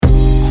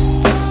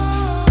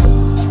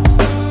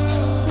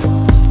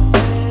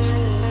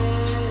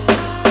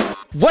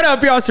What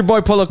up, y'all? It's your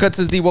boy Polo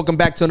Cuts D. Welcome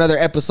back to another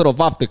episode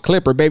of Off the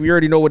Clipper, baby. You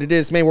already know what it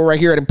is, man. We're right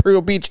here at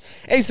Imperial Beach,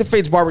 Ace of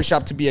Fates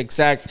Barbershop to be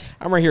exact.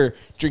 I'm right here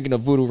drinking a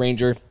Voodoo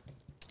Ranger.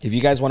 If you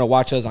guys want to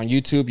watch us on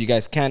YouTube, you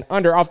guys can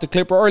under Off the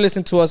Clipper or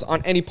listen to us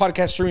on any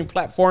podcast streaming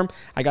platform.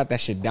 I got that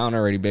shit down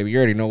already, baby. You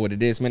already know what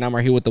it is, man. I'm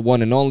right here with the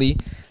one and only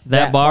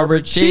That Barber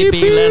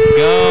Cheapy. Let's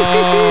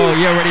go.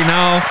 You already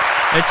know.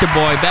 It's your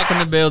boy back in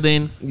the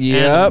building.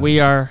 Yep. And we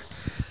are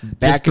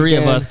Back just three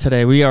again. of us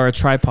today. We are a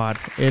tripod.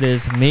 It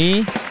is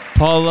me,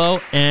 Polo,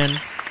 and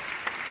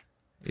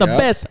the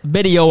best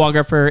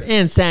videographer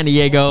in San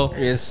Diego.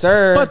 Yes,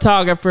 sir.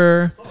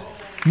 Photographer,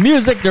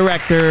 music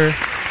director,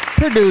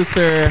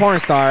 producer, Porn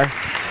star.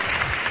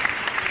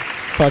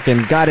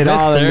 Fucking got it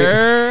all.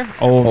 Mr.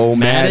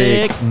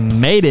 Omatic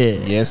made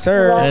it. Yes,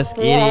 sir. Let's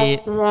get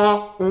it. Boom.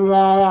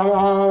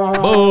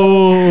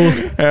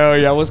 Hell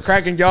yeah. What's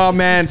cracking, y'all,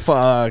 man?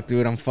 Fuck,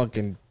 dude. I'm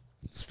fucking.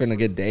 It's been a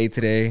good day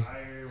today.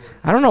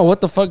 I don't know what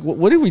the fuck.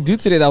 What did we do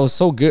today that was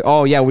so good?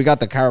 Oh, yeah. We got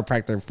the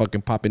chiropractor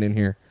fucking popping in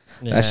here.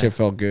 Yeah. That shit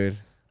felt good.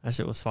 That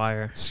shit was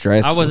fire.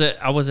 Stressful.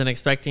 I wasn't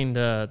expecting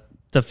to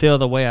feel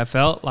the way I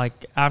felt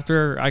like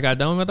after I got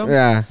done with him.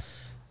 Yeah.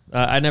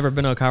 I'd never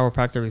been to a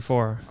chiropractor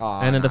before.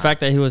 Aw, and then the fact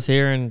that he was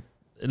here and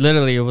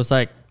literally it was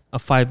like a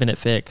 5-minute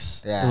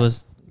fix. Yeah. It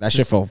was That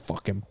shit felt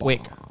fucking bomb.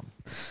 quick.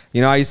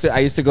 You know, I used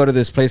to go to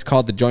this place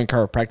called the Joint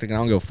Chiropractic, and I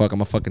don't give a fuck. I'm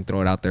gonna fucking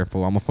throw it out there,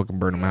 fool. I'm gonna fucking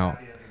burn them out.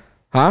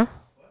 Huh?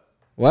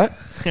 What?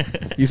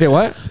 You say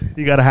what?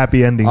 You got a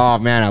happy ending. Oh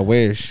man, I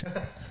wish.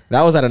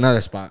 That was at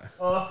another spot.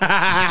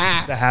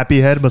 The happy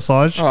head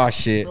massage. Oh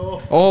shit.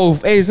 Oh,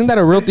 hey, isn't that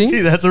a real thing?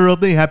 Hey, that's a real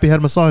thing. Happy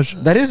head massage.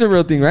 That is a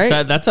real thing,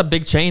 right? That's a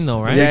big chain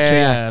though, right?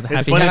 Yeah. the It's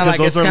happy- funny Kinda 'cause like,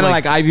 those it's are kind of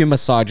like- like IV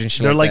massage and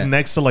shit. They're like that.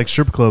 next to like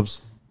strip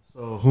clubs.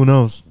 So who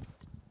knows?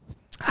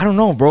 I don't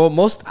know, bro. I'm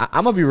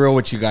gonna be real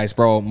with you guys,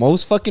 bro.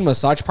 Most fucking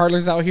massage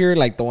parlors out here,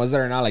 like the ones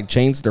that are not like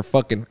chains, they're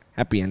fucking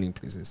happy ending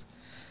places.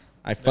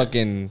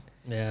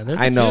 Yeah, there's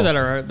I a know. few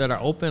that are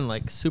open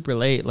like super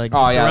late, like Oh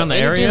just yeah, around the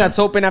anything area. that's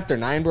open after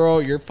 9, bro,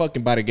 you're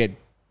fucking about to get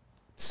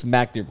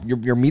smacked.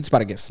 Your meat's about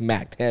to get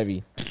smacked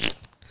heavy.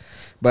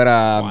 But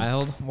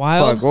wild.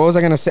 fuck, what was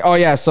I gonna say? Oh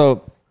yeah,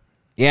 so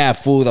yeah,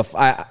 fool.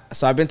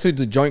 So I've been to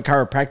the Joint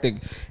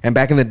Chiropractic, and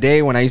back in the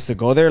day when I used to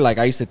go there, like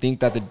I used to think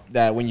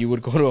that when you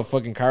would go to a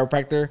fucking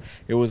chiropractor,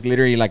 it was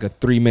literally like a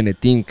 3-minute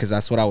thing, because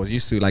that's what I was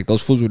used to. Like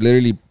those fools would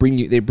literally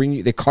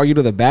they call you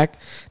to the back,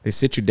 they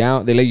sit you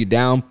down, they lay you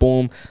down,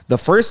 boom. The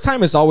first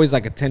time is always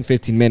like a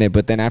 10-15 minute,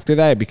 but then after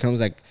that it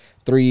becomes like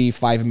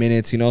 3-5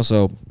 minutes, you know.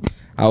 So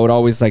I would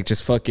always like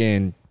just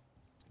fucking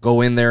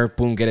go in there,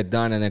 boom, get it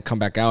done, and then come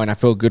back out, and I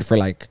feel good for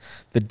like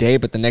the day.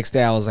 But the next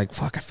day I was like,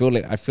 fuck, I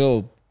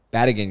feel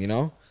bad again, you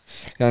know.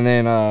 And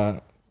then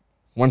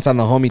once on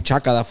the homie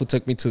Chaka, that fool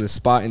took me to the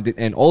spot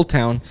in Old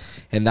Town,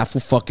 and that fool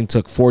fucking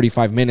took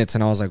 45 minutes,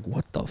 and I was like,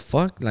 what the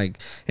fuck? Like,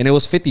 and it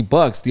was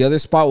 $50. The other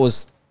spot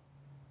was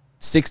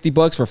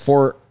 $60 for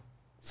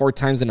four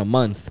times in a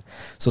month,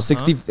 so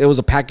 60. It was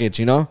a package,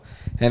 you know.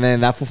 And then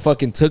that fool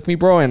fucking took me,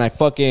 bro, and I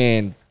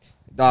fucking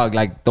dog,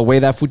 like the way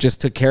that fool just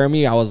took care of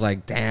me, I was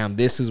like, damn,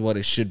 this is what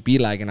it should be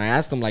like. And I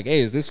asked him like, hey,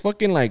 is this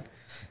fucking like,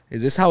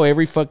 is this how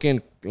every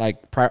fucking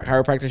like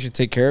chiropractor should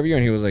take care of you?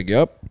 And he was like,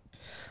 yep.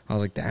 I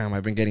was like, damn,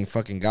 I've been getting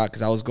fucking got,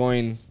 because I was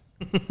going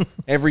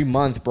every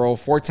month, bro,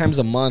 4 times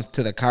a month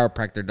to the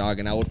chiropractor, dog,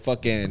 and I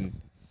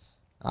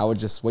would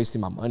just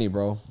wasting my money,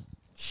 bro.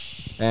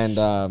 And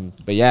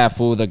but yeah,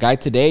 fool, the guy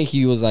today,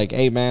 he was like,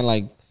 hey man,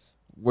 like,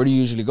 where do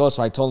you usually go?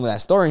 So I told him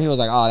that story, and he was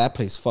like, oh, that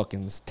place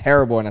fucking is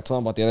terrible. And I told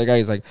him about the other guy.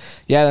 He's like,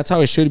 yeah, that's how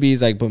it should be.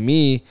 He's like, but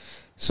me.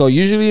 So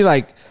usually,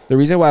 like, the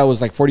reason why I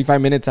was like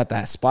 45 minutes at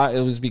that spot,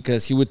 it was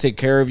because he would take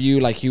care of you.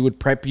 Like, he would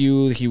prep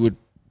you, he would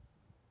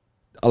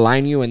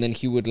align you, and then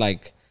he would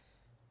like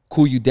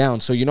cool you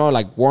down. So, you know,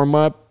 like warm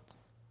up,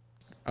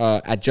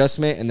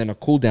 adjustment, and then a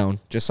cool down,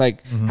 just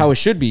like how it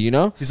should be, you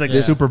know? He's like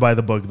super by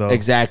the book though.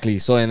 Exactly.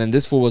 So, and then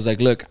this fool was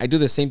like, look, I do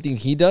the same thing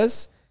he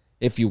does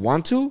if you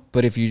want to,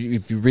 but if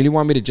you really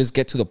want me to just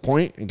get to the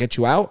point and get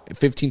you out,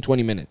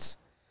 15-20 minutes.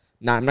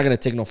 Nah, I'm not gonna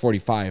take no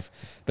 45.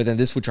 But then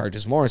this fool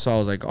charges more, so I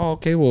was like, oh,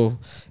 okay, well.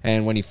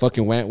 And when he took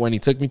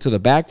me to the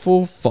back,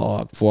 fool,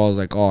 I was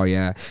like, oh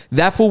yeah,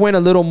 that fool went a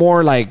little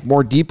more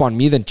deep on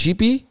me than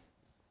Cheapy,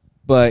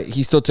 but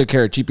he still took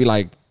care of Cheapy,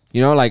 like,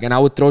 you know, like, and I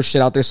would throw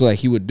shit out there so that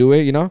he would do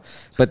it, you know.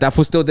 But that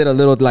fool still did a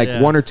little, like,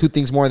 1 or 2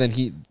 things more than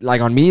he,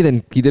 like, on me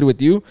than he did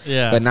with you.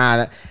 Yeah. But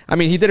nah, I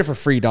mean, he did it for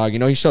free, dog. You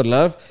know, he showed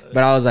love.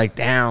 But I was like,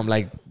 damn,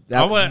 like,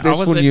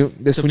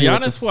 to be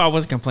honest, fool, I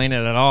wasn't complaining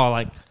at all.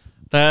 Like,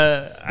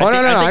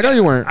 I know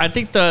you weren't. I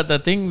think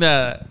the thing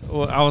that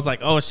I was like,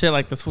 oh shit,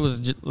 like this fool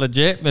is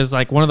legit, is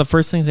like one of the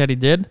first things that he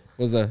did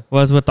was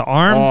with the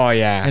arm. Oh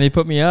yeah. And he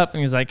put me up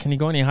and he's like, can you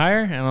go any higher?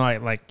 And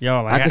I'm like,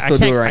 yo, like, I can still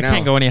do it right now. I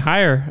can't go any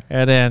higher.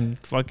 And then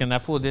fucking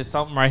that fool did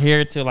something right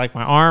here to like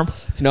my arm.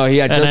 No, he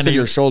adjusted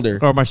your shoulder.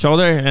 Or my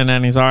shoulder. And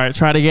then he's all right,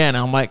 try it again.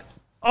 And I'm like,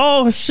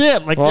 oh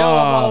shit, like, yo, I'm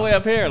all the way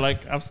up here.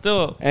 Like, I'm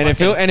still. And it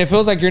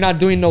feels like you're not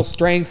doing no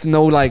strength,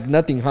 no, like,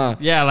 nothing, huh?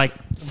 Yeah, like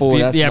Full,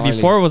 that's gnarly.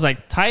 Before it was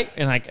like tight,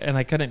 and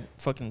I couldn't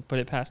fucking put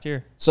it past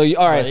here. So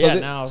all right,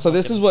 But now so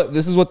this is what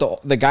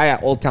the guy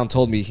at Old Town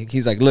told me.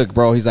 He's like, look,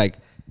 bro. He's like,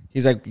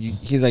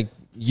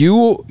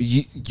 you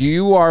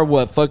are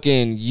what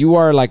fucking you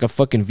are like a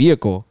fucking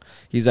vehicle.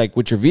 He's like,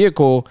 with your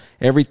vehicle,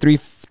 every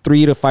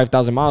 3 to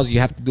 5,000 miles, you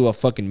have to do a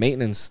fucking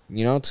maintenance,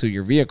 to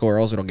your vehicle, or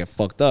else it'll get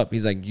fucked up.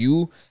 He's like,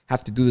 you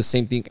have to do the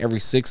same thing every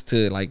 6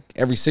 to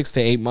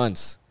 8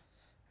 months.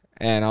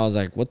 And I was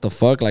like, what the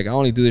fuck? Like, I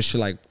only do this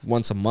shit like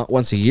once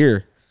a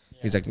year.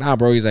 He's like, nah,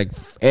 bro. He's like,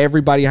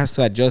 everybody has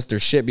to adjust their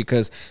shit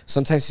because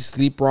sometimes you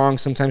sleep wrong,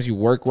 sometimes you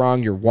work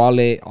wrong, your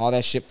wallet, all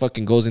that shit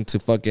fucking goes into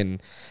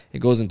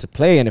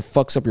play, and it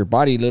fucks up your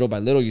body little by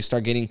little. You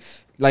start getting,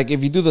 like,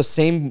 if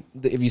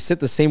you sit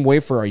the same way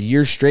for a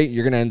year straight,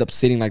 you're gonna end up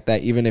sitting like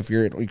that. Even if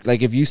you're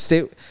like, if you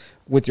sit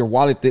with your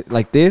wallet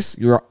like this,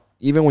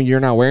 even when you're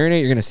not wearing it,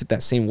 you're gonna sit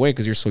that same way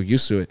because you're so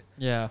used to it.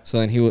 Yeah. So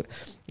then he would,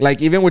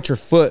 like, even with your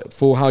foot,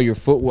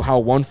 how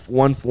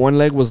one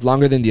leg was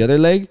longer than the other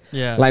leg.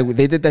 Yeah. Like,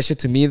 they did that shit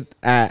to me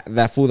at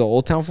the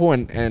Old Town fool,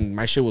 and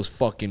my shit was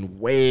fucking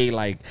way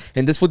like,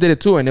 and this fool did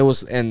it too,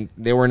 and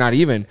they were not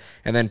even.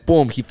 And then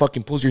boom, he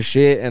fucking pulls your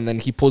shit, and then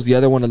he pulls the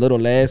other one a little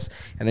less,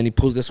 and then he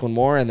pulls this one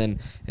more, and then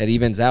it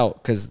evens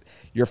out because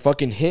your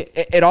fucking hip,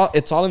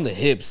 it's all in the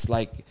hips,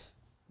 like.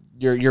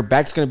 Your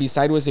back's gonna be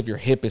sideways if your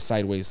hip is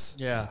sideways.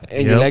 Yeah.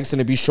 And your leg's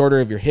gonna be shorter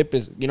if your hip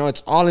is.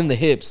 It's all in the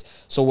hips.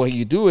 So what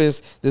you do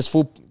is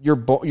your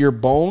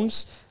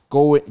bones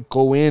go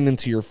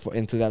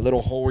into that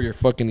little hole where your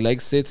fucking leg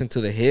sits into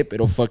the hip.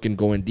 It'll fucking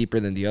go in deeper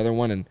than the other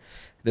one, and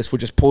this foot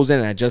just pulls in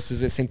and adjusts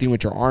it. Same thing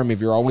with your arm.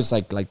 If you're always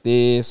like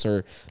this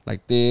or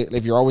like this,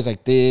 if you're always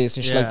like this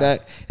and shit like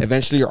that,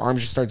 eventually your arm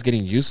just starts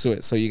getting used to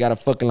it. So you gotta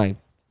fucking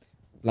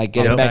like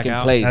get it back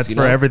in place. That's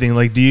for everything.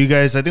 Like, do you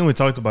guys? I think we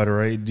talked about it,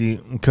 right?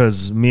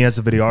 Because me as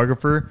a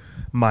videographer,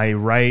 my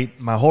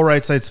whole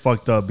right side's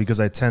fucked up because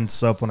I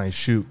tense up when I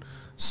shoot.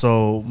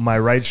 So my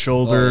right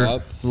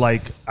shoulder,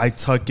 like I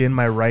tuck in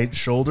my right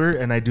shoulder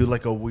and I do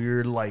like a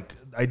weird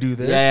I do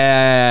this.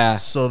 Yeah.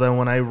 So then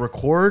when I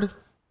record,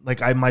 like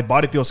my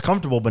body feels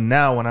comfortable, but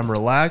now when I'm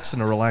relaxed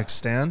in a relaxed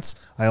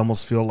stance, I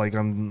almost feel like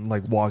I'm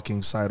like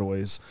walking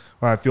sideways,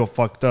 or I feel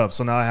fucked up.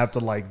 So now I have to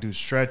like do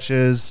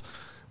stretches,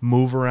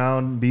 move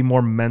around, be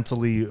more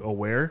mentally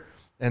aware.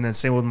 And then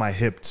same with my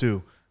hip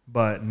too.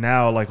 But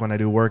now, like when I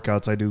do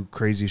workouts, I do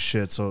crazy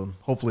shit. So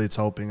hopefully it's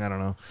helping. I don't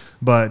know.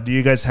 But do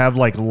you guys have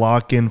like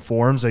lock-in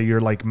forms that you're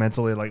like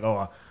mentally like,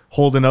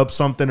 holding up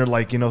something, or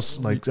like,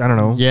 like, I don't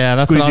know. Yeah,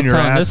 that's squeezing your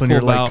ass when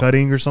you're like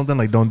cutting or something?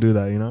 Like, don't do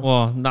that,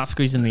 Well, not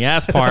squeezing the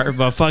ass part,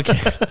 but fucking,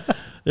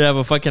 yeah,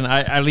 but fucking,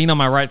 I lean on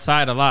my right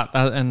side a lot.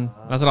 And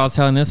that's what I was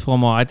telling this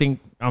fool. I think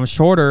I'm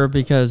shorter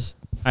because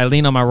I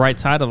lean on my right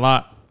side a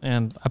lot.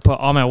 And I put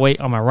all my weight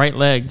on my right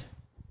leg,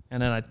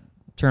 and then I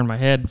turn my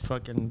head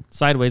fucking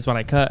sideways when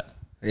I cut.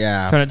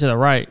 Yeah. Turn it to the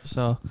right.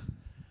 So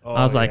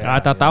I was like,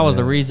 I thought that was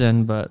the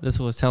reason, but this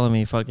was telling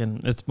me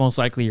fucking it's most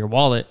likely your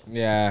wallet.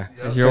 Yeah.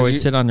 Because you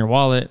always sit on your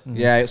wallet.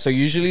 Yeah. So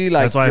usually,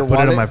 like, that's why I put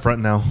it on my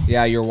front now.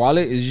 Yeah. Your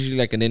wallet is usually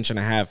like 1.5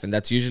 inches. And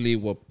that's usually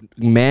what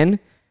men,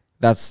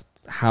 that's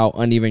how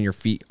uneven your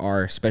feet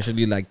are,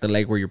 especially like the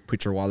leg where you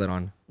put your wallet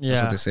on. Yeah.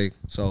 That's what they say.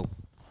 So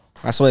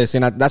that's what they say.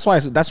 That's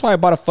why I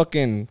bought a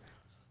fucking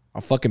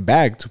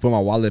bag to put my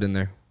wallet in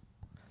there.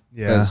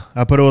 Yeah,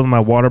 I put it with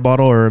my water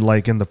bottle or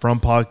like in the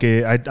front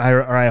pocket.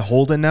 I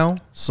hold it now,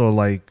 so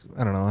like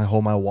I don't know. I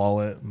hold my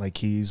wallet, my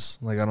keys.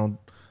 Like I don't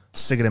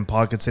stick it in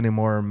pockets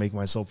anymore or make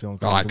myself feel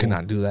uncomfortable. I could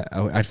not do that.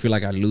 I'd feel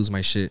like I'd lose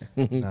my shit.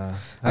 Nah,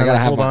 I gotta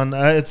hold on.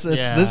 This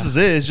is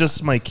it. It's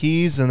just my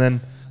keys and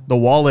then the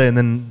wallet, and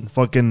then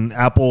fucking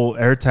Apple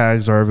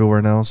AirTags are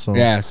everywhere now. So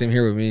yeah, same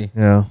here with me.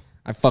 Yeah.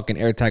 I fucking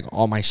AirTag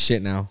all my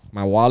shit now.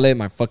 My wallet,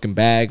 my fucking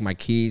bag, my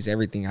keys,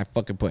 everything. I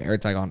fucking put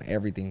AirTag on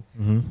everything.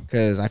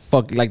 Because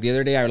like the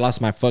other day, I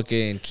lost my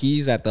fucking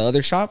keys at the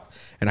other shop,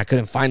 and I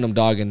couldn't find them,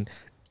 dog. And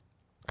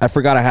I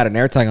forgot I had an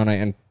AirTag on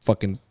it, and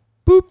fucking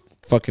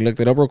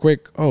looked it up real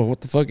quick. Oh, what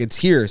the fuck? It's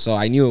here. So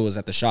I knew it was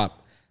at the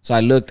shop. So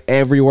I looked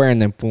everywhere,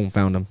 and then boom,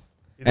 found them.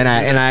 And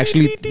I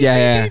actually,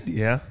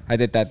 yeah. I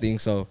did that thing.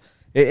 So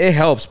it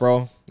helps,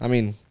 bro. I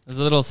mean, there's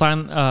a little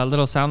sound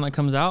that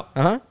comes out.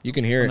 You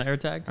can hear it. On the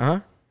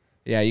AirTag.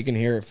 Yeah, you can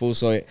hear it, fool.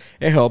 So it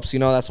helps.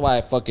 That's why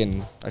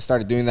I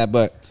started doing that.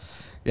 But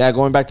yeah,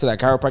 going back to that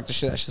chiropractor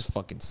shit, that's just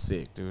fucking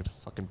sick, dude.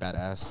 Fucking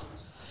badass.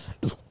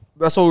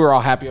 That's what we were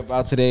all happy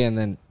about today. And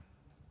then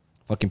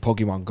fucking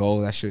Pokemon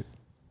Go, that shit.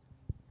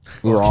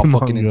 We were all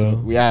fucking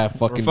into. Yeah,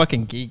 fucking. We're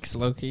fucking geeks,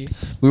 low key.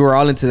 We were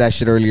all into that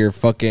shit earlier.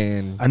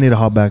 Fucking. I need to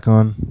hop back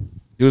on.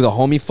 Dude, the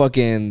homie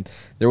fucking,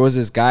 there was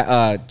this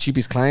guy,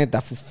 Cheapy's client,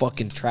 that fool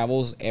fucking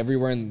travels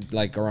everywhere in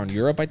like around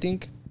Europe, I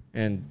think,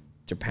 and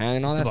Japan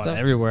and all that stuff.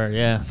 Everywhere,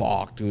 yeah.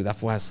 Fuck, dude, that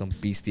fool has some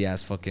beastie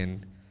ass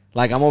fucking,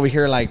 like I'm over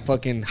here like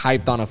fucking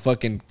hyped on a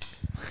fucking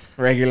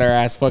regular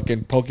ass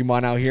fucking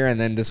Pokemon out here, and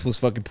then this fool's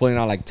fucking pulling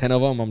out like 10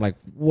 of them. I'm like,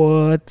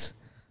 what?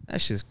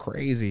 That shit's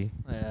crazy.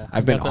 Yeah,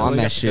 I've been on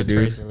that shit,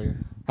 dude.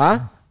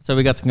 Huh? So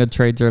we got some good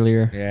trades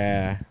earlier.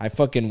 Yeah, I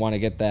fucking want to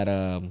get that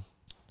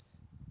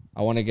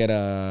I want to get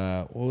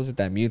a what was it,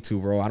 that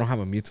Mewtwo, bro? I don't have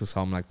a Mewtwo,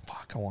 so I'm like,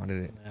 fuck, I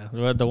wanted it.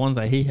 Yeah, the ones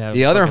that he had.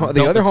 The other fucking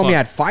dope as homie fuck.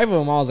 had 5 of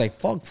them. I was like,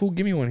 fuck, fool,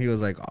 give me one. He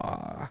was like,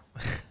 ah.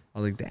 I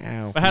was like,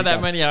 damn. If I had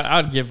that many,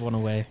 I would give one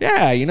away.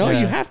 Yeah, you know,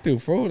 Yeah. you have to,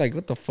 bro. Like,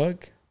 what the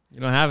fuck?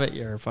 You don't have it,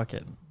 you're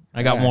fucking.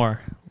 I got Yeah.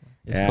 more.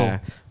 It's cool.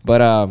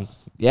 But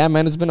yeah,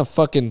 man, it's been a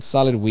fucking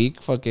solid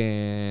week.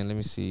 Fucking, let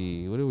me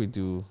see. What did we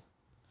do?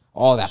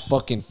 Oh, that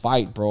fucking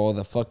fight, bro.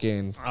 The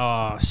fucking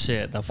Oh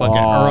shit! The fucking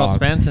Fuck. Earl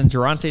Spence and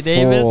Durante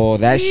Davis. Oh,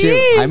 that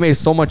shit. I made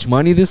so much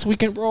money this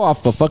weekend, bro,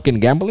 off of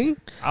fucking gambling.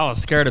 I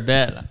was scared to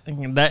bet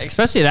that,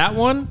 especially that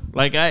one.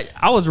 Like I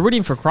was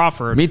rooting for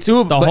Crawford. Me too.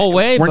 The but whole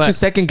way. Weren't but you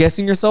second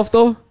guessing yourself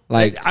though?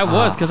 Like I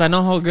was because I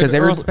know how good 'Cause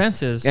Earl everyb-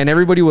 Spence is. and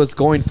everybody was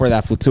going for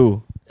that fool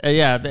too.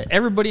 Yeah,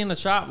 everybody in the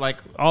shop, like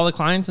all the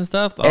clients and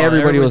stuff.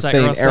 Everybody was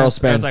everybody's saying Errol I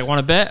Spence. was like, want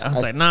to bet? I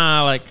was like,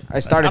 nah. Like I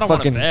started I don't wanna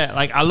fucking- bet.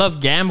 Like I love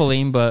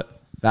gambling, but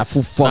That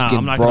fool nah, fucking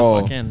I'm not bro.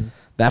 gonna fucking.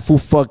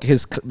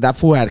 That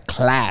fool had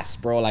class,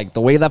 bro. Like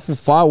the way that fool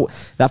fought,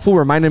 that fool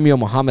reminded me of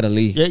Muhammad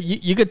Ali. Yeah,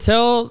 you could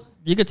tell.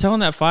 You could tell in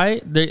that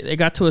fight, they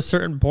got to a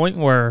certain point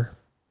where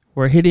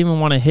he didn't even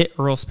want to hit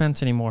Earl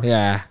Spence anymore.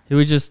 Yeah. He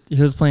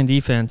was playing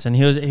defense and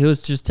he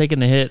was just taking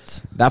the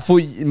hits That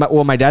fool.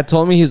 My dad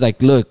told me, he was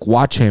like, "Look,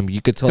 watch him.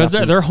 You could tell because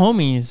that they're fool-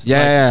 homies.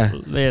 Yeah,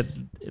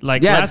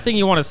 Like Yeah. last thing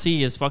you want to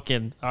see is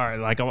fucking all right.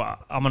 Like I'm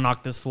gonna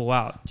knock this fool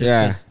out just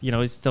Yeah.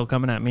 because he's still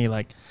coming at me.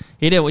 Like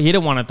he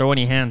didn't want to throw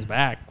any hands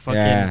back. Fucking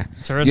Yeah.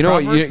 Terrence You know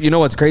Crawford. you know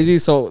what's crazy?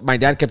 So my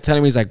dad kept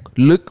telling me, he's like,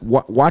 "Look,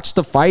 watch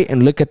the fight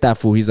and look at that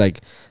fool." He's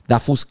like,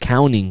 "That fool's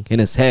counting in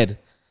his head."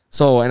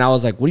 So, and I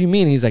was like, "What do you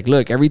mean?" He's like,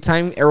 "Look, every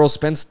time Errol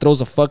Spence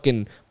throws a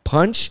fucking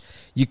punch,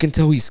 you can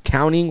tell he's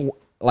counting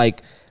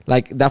like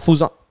that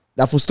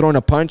fool's throwing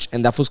a punch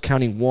and that fool's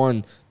counting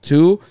 1,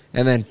 2,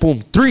 and then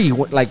boom, 3.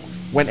 Like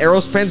when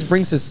Errol Spence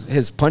brings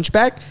his punch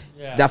back,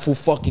 Yeah. that fool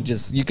fucking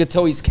just, you could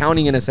tell he's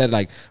counting in his head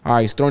like, all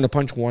right, he's throwing a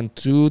punch, 1,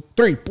 2,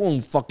 3,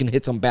 boom, fucking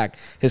hits him back.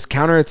 His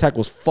counterattack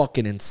was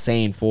fucking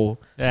insane, fool.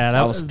 Yeah,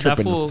 I was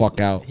tripping the fuck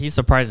out. He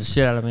surprised the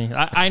shit out of me.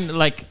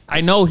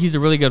 I know he's a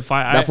really good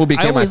fighter. That fool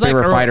became my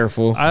favorite fighter,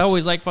 fool. I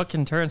always like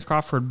fucking Terrence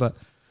Crawford, but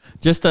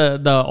just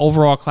the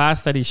overall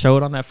class that he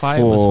showed on that fight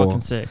was Fool.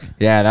 fucking sick.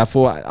 Yeah, that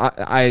fool,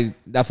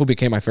 that fool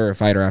became my favorite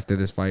fighter after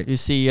this fight. You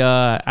see,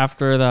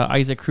 after the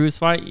Isaac Cruz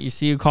fight, you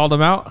see who called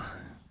him out?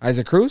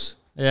 Isaac Cruz?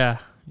 Yeah,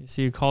 you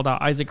see who called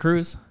out Isaac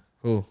Cruz?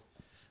 Who?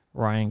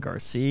 Ryan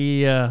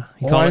Garcia.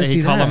 He Oh, I called didn't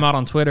see called that. him out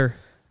on Twitter.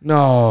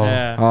 No.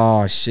 Yeah.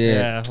 Oh, shit.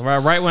 Yeah,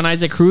 right when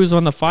Isaac Cruz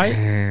won the fight.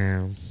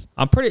 Damn.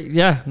 I'm pretty.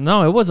 Yeah,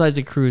 no, it was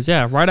Isaac Cruz.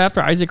 Yeah, right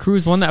after Isaac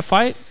Cruz won that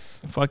fight,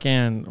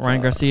 fucking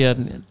Ryan Garcia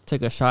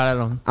took a shot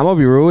at him. I'm gonna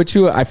be real with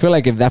you. I feel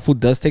like if that fool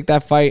does take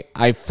that fight,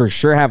 I for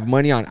sure have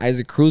money on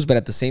Isaac Cruz. But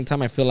at the same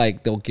time, I feel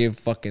like they'll give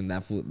fucking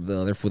that fool, the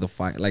other fool, the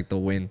fight, like the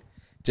win,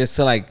 just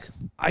to like.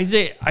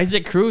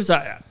 Isaac Cruz.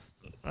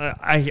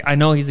 I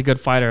know he's a good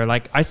fighter.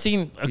 Like I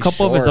seen a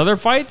couple of his short. other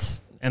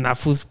fights, and that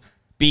fool's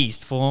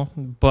beast, fool.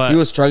 But He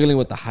was struggling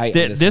with the height.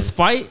 in this one.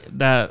 fight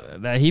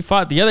that he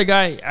fought, the other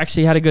guy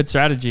actually had a good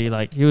strategy.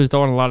 Like he was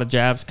throwing a lot of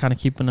jabs, kind of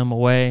keeping him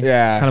away.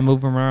 Yeah. kind of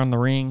moving him around the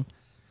ring.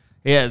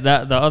 Yeah,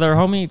 that the other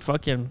homie,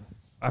 fucking,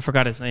 I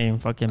forgot his name.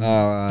 Fucking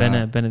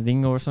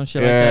Benedingo or some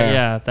shit like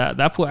that. Yeah,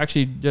 that fool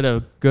actually did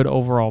a good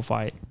overall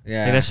fight.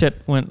 Yeah. Like, that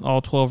shit went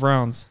all 12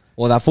 rounds.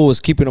 Well, that fool was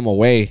keeping him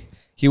away.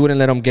 He wouldn't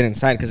let him get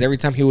inside because every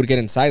time he would get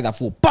inside, that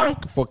fool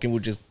bonk fucking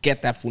would just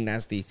get that fool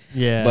nasty.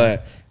 Yeah.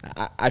 But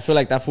I feel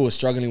like that fool was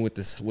struggling with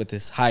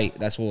his height.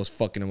 That's what was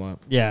fucking him up.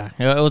 Yeah,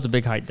 it was a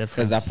big height difference.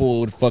 Because that fool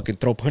would fucking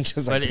throw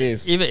punches But like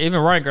this. even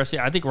Ryan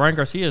Garcia, I think Ryan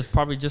Garcia is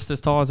probably just as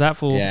tall as that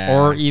fool,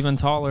 Yeah. or even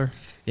taller.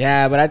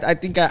 Yeah, but I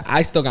think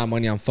I still got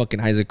money on fucking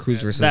Isaac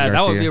Cruz versus That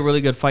Garcia. would be a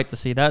really good fight to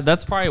see.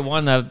 That's probably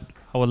one that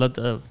I would love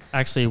to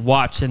actually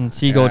watch and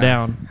see go Yeah.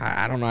 down.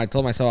 I don't know. I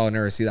told myself I would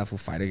never see that fool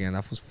fight again.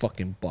 That fool's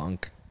fucking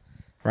bunk.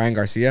 Ryan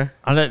Garcia?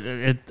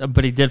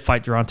 But he did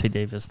fight Durante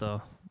Davis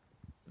though.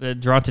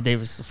 Durante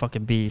Davis is a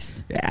fucking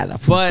beast. Yeah, that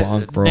fool's But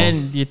bunk, bro.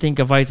 then you think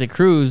of Isaac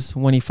Cruz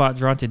when he fought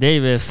Durante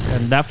Davis,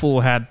 and that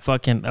fool had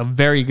fucking a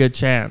very good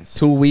chance.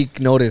 2 week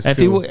notice. If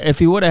too.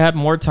 he would have had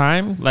more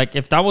time, like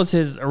if that was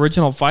his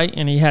original fight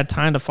and he had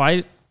time to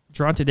fight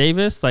Durante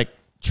Davis, like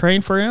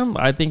train for him,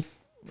 I think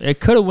it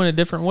could have went a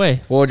different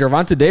way. Well,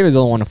 Gervonta Davis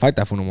don't want to fight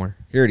that fool no more.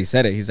 He already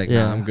said it. He's like,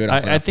 Yeah, nah, I'm good.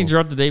 I think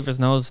Durante Davis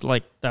knows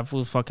like that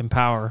fool's fucking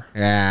power.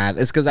 Yeah,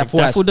 it's because that Like, fool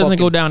that has fool doesn't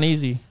fucking, go down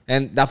easy.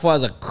 and that fool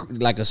has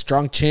a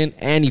strong chin,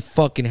 and he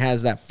fucking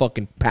has that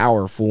fucking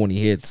power fool when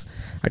he hits.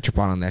 I trip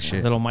out on that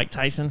shit. Little Mike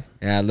Tyson.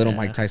 Yeah, little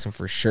Mike Tyson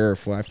for sure.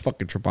 Fool, I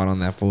fucking trip out on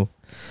that fool.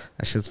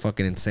 That shit's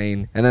fucking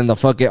insane. And then the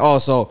fucking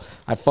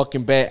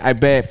I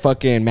bet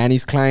fucking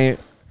Manny's client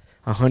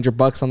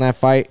 $100 on that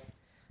fight.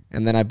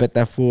 And then I bet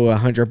that fool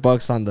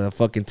 $100 on the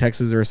fucking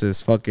Texas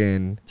versus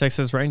fucking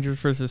Texas Rangers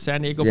versus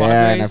San Diego yeah,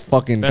 Padres. and I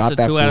fucking Best got of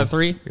that 2 fool. out of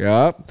 3.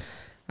 Yup.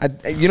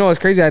 You know what's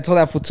crazy? I told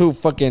that fool too.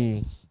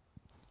 Fucking,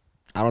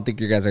 I don't think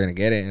you guys are gonna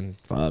get it, and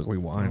fuck, we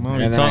won. I'm And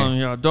only then telling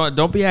you,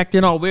 don't be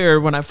acting all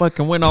weird when I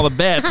fucking win all the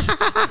bets.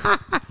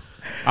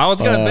 I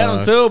was gonna bet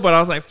them too, but I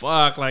was like,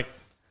 fuck, like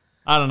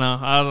I don't know.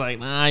 I was like,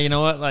 nah, you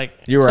know what? Like,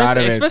 You were out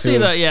of it, especially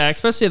too.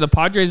 especially the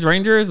Padres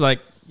Rangers. Like,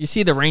 you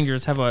see the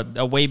Rangers have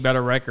a way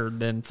better record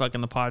than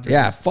fucking the Padres.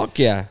 Yeah, fuck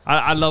yeah.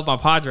 I love my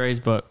Padres,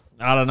 but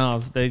I don't know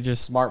if they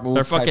just Smart move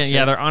They're type fucking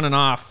shit. they're on and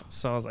off.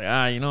 So I was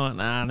like, you know what?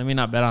 Nah, let me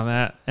not bet on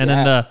that. And Yeah.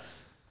 then the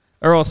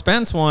Earl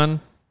Spence one.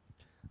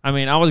 I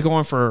mean, I was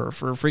going for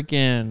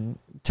freaking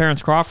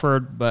Terrence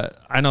Crawford,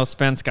 but I know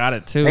Spence got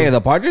it too. Hey,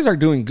 the Padres are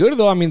doing good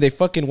though. I mean, they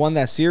fucking won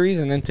that series,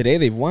 and then today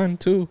they've won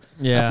too.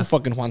 Yeah. That fool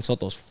fucking Juan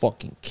Soto's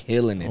fucking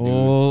killing it, dude.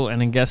 Oh, and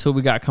then guess who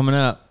we got coming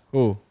up?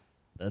 Who?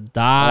 The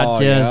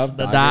Dodgers. yep,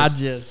 The Dodgers.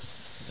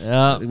 Dodgers.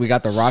 Yeah. We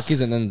got the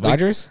Rockies and then the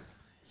Dodgers.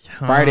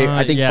 Friday,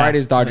 I think yeah.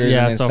 Friday's Dodgers,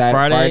 Yeah, and then so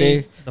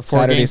Friday, the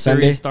Saturday, 4-game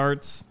Sunday. series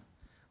starts.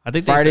 I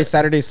think Friday,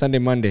 Saturday, Sunday,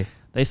 Monday.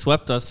 they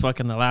swept us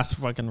fucking the last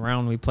fucking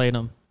round we played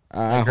them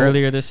I hope-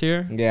 earlier this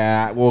year.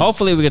 Yeah, well,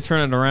 Hopefully we could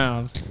turn it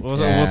around. We'll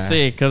Yeah.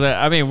 see. Because,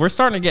 I mean, we're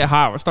starting to get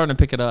hot. We're starting to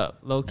pick it up.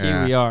 Low key,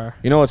 Yeah. we are.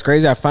 you know what's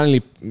crazy? I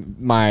finally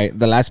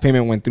the last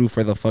payment went through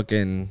for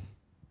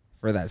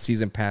that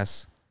season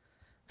pass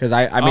because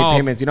I made Oh.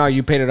 payments. You know how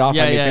you paid it off?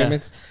 Yeah, I made yeah.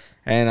 payments,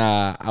 and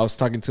I was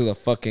talking to the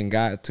fucking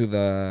guy to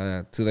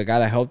the guy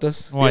that helped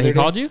us. the Why, other he day.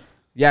 called you?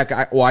 Yeah, I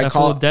That fool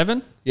called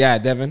Devin? Yeah,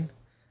 Devin.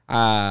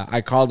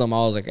 I called him. I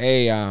was like,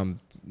 hey,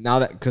 now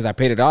that because I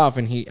paid it off,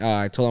 and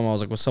I told him I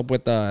was like, what's up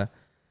with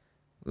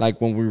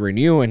like when we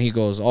renew, and he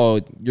goes, oh,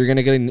 you're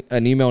gonna get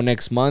an email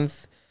next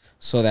month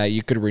so that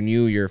you could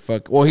renew your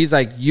Well, he's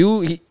like,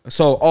 you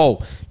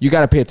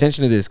got to pay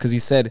attention to this because he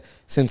said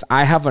since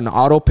I have an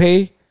auto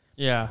pay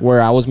Yeah.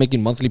 where I was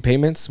making monthly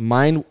payments,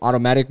 mine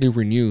automatically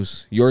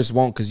renews. Yours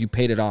won't because you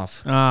paid it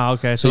off. Ah,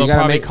 okay. So So you they'll gotta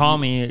probably make- call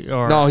me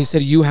or No, he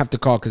said you have to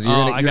call because Oh,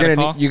 I gotta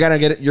call?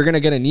 you're gonna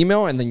get an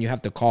email and then you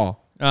have to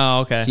call. Oh,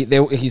 okay.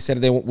 He said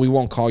we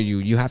won't call you.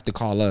 You have to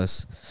call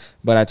us.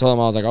 But I told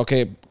him I was like,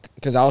 okay,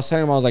 because I was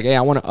telling him I was like, hey,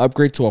 I want to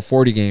upgrade to a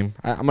 40 game.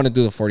 I'm gonna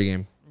do the 40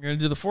 game. You're going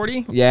to do the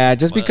 40? Yeah,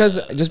 just because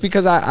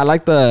I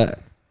like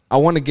I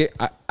want to get.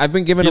 I've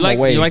been giving them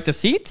away. You like the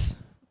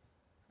seats?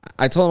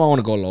 I told him I want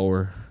to go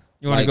lower.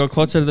 You want to go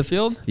closer to the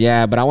field?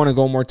 Yeah, but I want to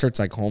go more towards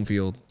like home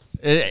field.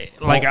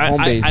 Home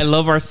base. I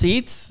love our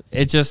seats.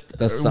 It just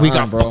The sun, we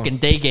got bro. fucking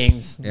day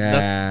games.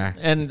 Yeah.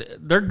 And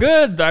they're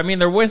good. I mean,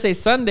 they're Wednesday,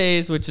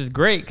 Sundays, which is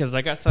great because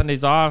I got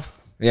Sundays off.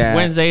 Yeah,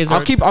 Wednesdays.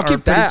 I'll keep pretty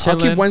that. I'll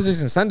keep chilling.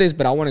 Wednesdays and Sundays,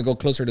 but I want to go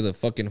closer to the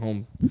fucking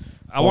home.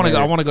 I want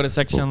to go to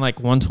section like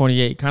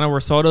 128, kind of where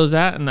Soto's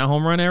at in that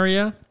home run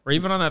area, or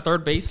even on that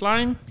third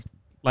baseline.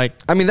 Like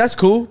I mean, that's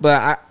cool,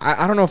 but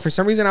I don't know. For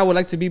some reason, I would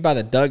like to be by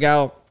the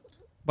dugout.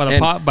 by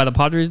And- the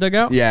Padres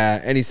dugout. Yeah,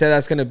 and he said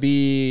that's gonna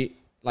be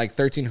like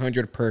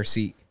 $1,300 per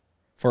seat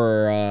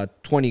for a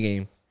 20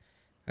 game,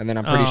 and then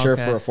I'm pretty sure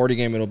okay. for a 40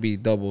 game it'll be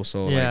double,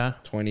 so Yeah.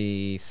 like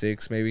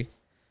 26 maybe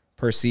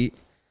per seat.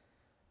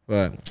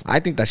 But I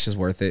think that's just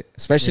worth it,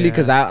 especially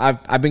because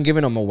I've been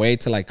giving them away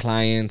to like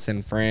clients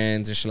and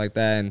friends and shit like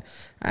that, and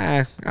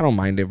I don't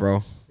mind it,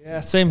 bro. Yeah,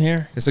 same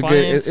here. It's a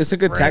Clients,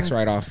 good tax friends.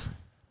 write off.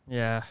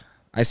 Yeah,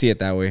 I see it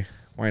that way.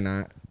 Why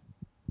not?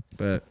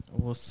 But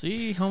we'll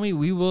see, homie.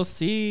 We will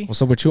see.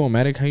 what's up with you,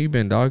 Omatic? How you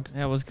been, dog?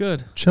 Yeah, it was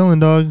good. Chilling,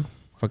 dog.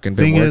 Fucking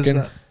been Thing is,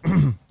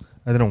 working.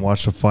 I didn't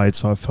watch the fight,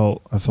 so I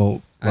felt I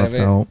left haven't-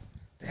 out.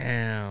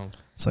 Damn.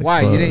 It's like,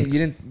 Why fuck. you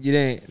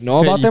didn't know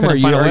about You them, or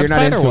couldn't find a you're not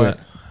website into or it? what?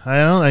 I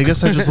don't. I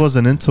guess I just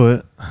wasn't into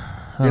it.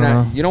 I don't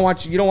know. You don't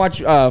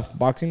watch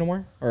boxing no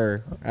more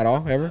or at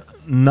all ever?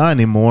 Not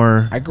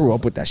anymore. I grew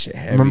up with that shit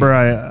heavy.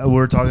 Remember, we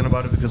were talking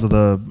about it because of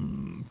the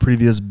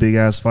previous big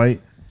ass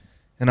fight,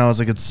 and I was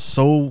like,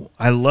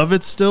 I love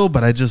it still,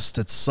 but it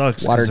sucks.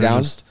 'cause Watered they're down?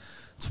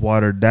 It's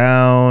watered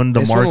down.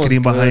 The This one was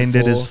marketing good, behind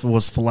it fool.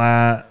 was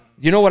flat.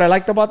 You know what I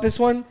liked about this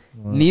one?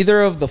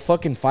 Neither of the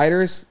fucking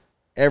fighters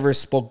ever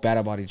spoke bad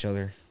about each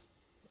other.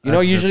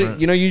 That's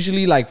different.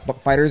 Usually like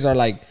fighters are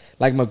like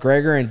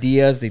McGregor and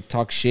Diaz, they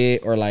talk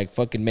shit, or like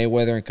fucking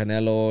Mayweather and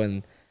Canelo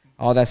and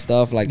all that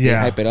stuff. Like they Yeah.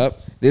 hype it up.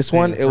 This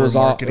one, for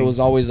marketing. it was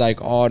always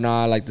like, oh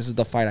nah, like this is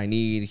the fight I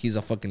need. He's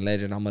a fucking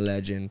legend. I'm a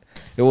legend.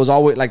 It was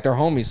always like they're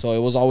homies, so it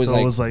was always So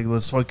like it was like,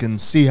 let's fucking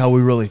see how we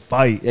really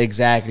fight.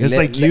 exactly. It's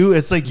like you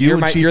and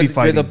Cheapy you're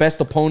fighting. the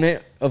best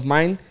opponent of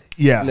mine.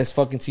 Yeah. Let's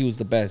fucking see who's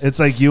the best. It's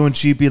like you and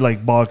Cheapy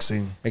like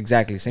boxing.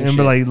 exactly same And shit.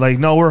 be like,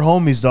 no, we're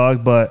homies,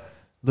 dog, but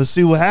let's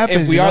see what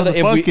happens. if we you are know,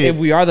 the fuck it. if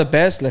we are the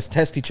best, let's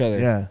test each other.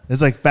 yeah,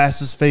 it's like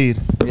fastest fade.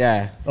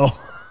 Yeah. Oh,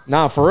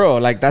 Nah, for real.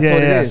 Like that's yeah,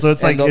 what it yeah. is. So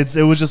it's And like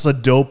it was just a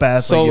dope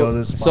ass. so like, yo,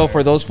 this. is so fire.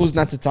 for those fools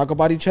not to talk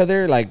about each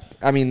other, like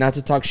I mean, not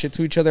to talk shit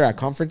to each other at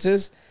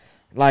conferences,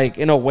 like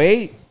in a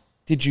way,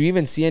 did you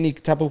even see any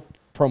type of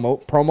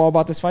promo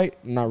about this fight?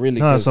 Not really.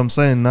 no, that's what I'm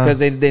saying. No, Because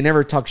they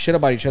never talk shit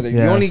about each other.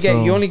 Yeah,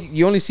 you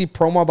only see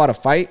promo about a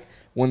fight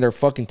when they're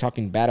fucking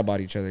talking bad about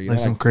each other. You like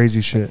know, some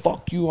crazy shit.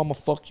 fuck you, I'm gonna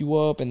fuck you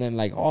up, and then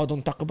like, oh,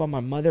 don't talk about my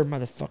mother,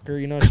 motherfucker,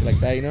 you know, shit like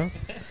that, you know.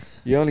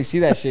 You only see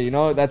that shit, you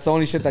know. That's the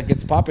only shit that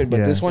gets popping. But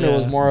Yeah. this one, it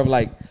was Yeah. more of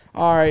like,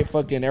 all right,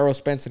 fucking Errol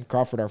Spence and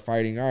Crawford are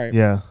fighting, all right.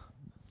 Yeah,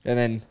 And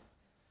then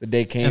the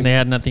day came. And they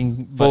had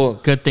nothing but Full-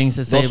 good things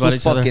to say those about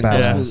fools each other. fucking,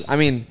 Badass. those fools- I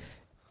mean,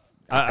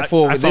 I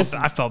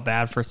felt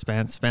bad for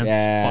Spence.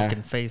 Spence's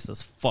fucking face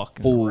is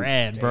fucking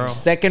red, bro.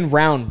 Second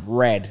round,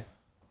 red.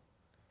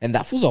 And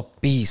that fool's a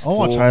beast. I'll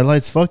watch fool.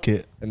 highlights. Fuck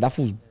it. And that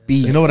fool's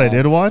beast. You know what I dog.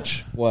 did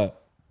watch?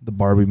 What? The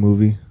Barbie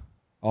movie.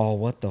 Oh,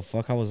 what the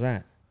fuck? How was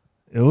that?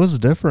 It was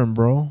different,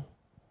 bro.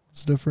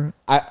 It's different.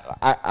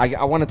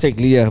 I want to take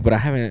Leah, but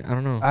I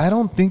don't know. I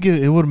don't think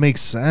it would make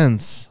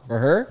sense. For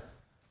her?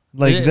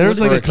 Like, there's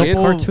like a couple.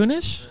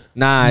 cartoonish.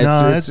 Nah,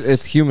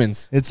 it's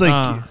humans. It's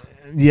like,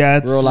 yeah,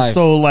 it's Real life.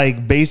 so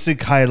like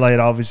basic highlight,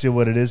 obviously,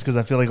 what it is, because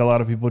I feel like a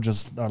lot of people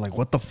just are like,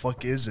 what the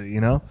fuck is it,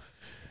 you know?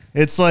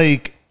 It's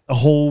like a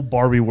whole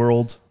Barbie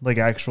world, like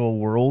actual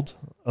world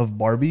of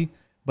Barbie.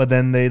 But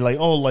then they like,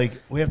 oh, like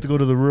we have to go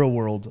to the real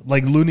world,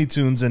 like Looney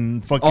Tunes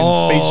and fucking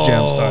Space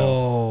Jam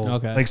style.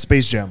 Okay. Like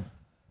Space Jam.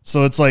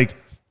 So it's like,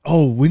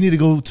 oh, we need to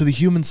go to the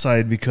human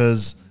side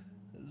because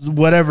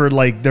whatever,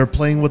 like they're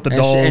playing with the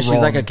doll. And she's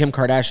wrong. like a Kim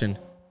Kardashian.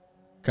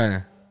 Kind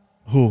of.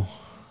 Who?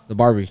 The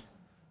Barbie.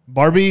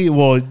 Barbie,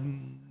 well,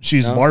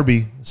 she's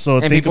Barbie. So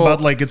And think people-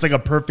 about like it's like a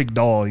perfect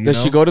doll, you Does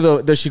know?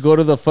 she go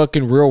to the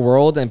fucking real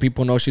world and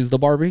people know she's the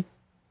Barbie?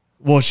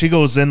 Well, she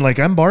goes in like,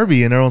 I'm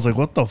Barbie, and everyone's like,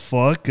 what the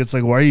fuck? It's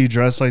like, why are you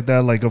dressed like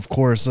that? Like, of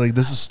course, like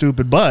this is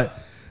stupid. But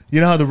you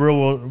know how the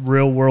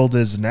real world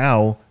is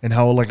now, and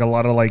how like a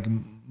lot of like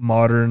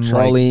modern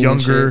Trolling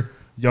like and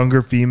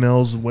younger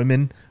females,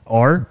 women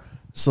are.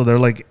 So they're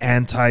like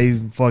anti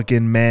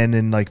fucking men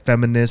and like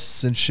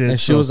feminists and shit. And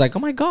she So was like, "Oh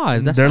my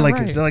god, that's they're not like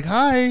right." they're like,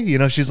 hi, you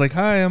know, she's like,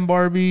 hi, I'm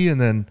Barbie, and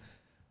then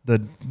the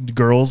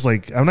girls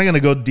like, I'm not gonna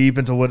go deep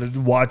into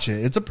watch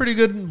it. It's a pretty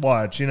good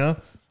watch, you know.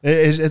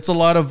 It's a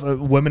lot of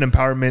women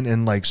empowerment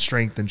and like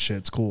strength and shit.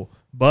 It's cool,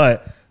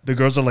 but the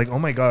girls are like, oh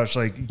my gosh,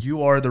 like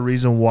you are the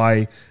reason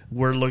why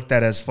we're looked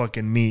at as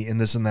fucking meat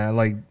and this and that,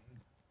 like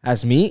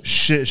As me?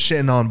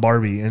 shitting on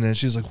Barbie. And then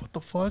she's like, what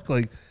the fuck,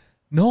 like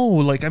no,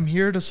 like I'm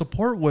here to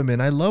support women.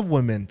 I love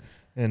women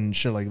and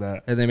shit like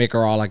that. And they make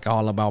her all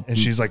about. And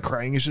she's like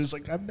crying and she's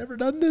like, I've never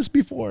done this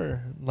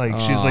before. Like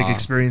she's like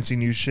experiencing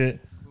new shit.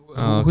 Who's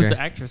okay. the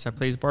actress that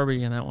plays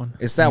Barbie in that one?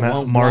 It's that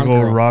one Margot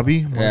blonde girl.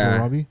 Robbie. Yeah.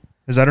 Robbie.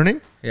 Is that her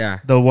name? Yeah.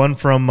 The one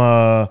from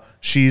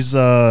she's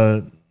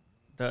The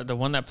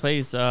one that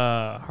plays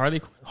Harley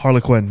Quinn.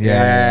 Harley Quinn.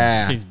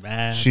 Yeah. She's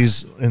bad.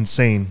 She's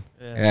insane.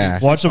 Yeah.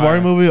 Watch the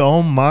Barbie movie.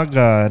 Oh my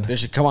god. Does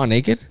she come out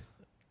naked?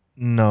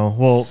 No.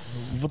 Well,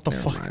 what the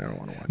fuck? I don't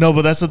want to watch. No,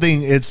 but that's the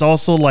thing. It's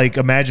also like,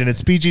 imagine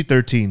it's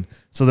PG-13.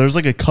 So there's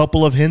like a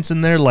couple of hints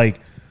in there.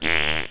 Like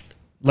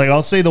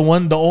I'll say the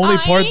only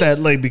part that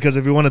like, because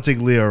if you want to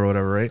take Leah or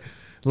whatever, right?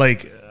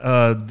 Like,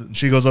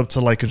 she goes up to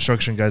like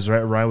construction guys,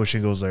 right when she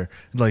goes there.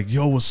 Like,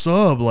 yo, what's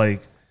up?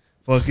 Like,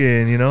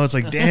 fucking, you know, it's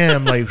like,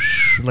 damn, like,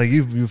 like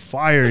you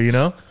fire, you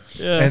know?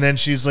 Yeah. And then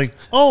she's like,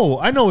 oh,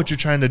 I know what you're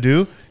trying to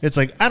do. It's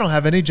like, I don't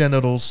have any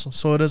genitals,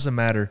 so it doesn't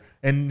matter.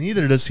 And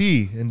neither does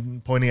he.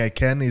 And pointing at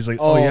Ken, he's like,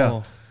 oh yeah.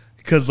 Oh.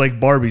 Because like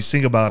Barbie,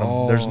 think about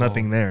him. There's Oh.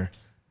 nothing there.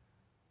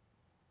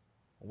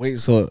 Wait,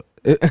 so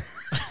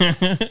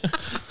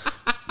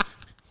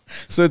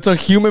so it's a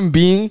human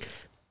being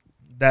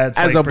That's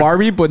as like a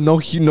Barbie, but no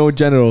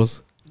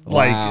genitals.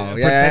 like Wow.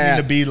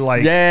 pretending to be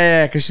like,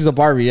 Yeah, because she's a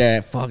Barbie.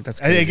 Yeah, fuck, that's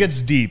And crazy. it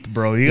gets deep,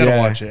 bro. You gotta Yeah.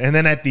 watch it. And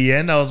then at the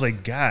end, I was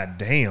like, God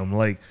damn!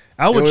 Like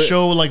I would was-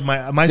 show like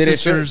my Did it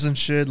sisters and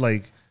shit.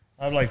 Like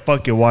I'm like,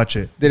 fuck it, watch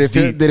it. Did It's it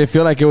feel? deep. Did it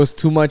feel like it was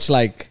too much? Too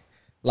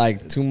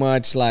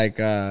much?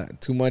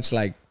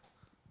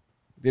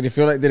 Did it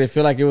feel like? Did it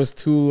feel like it was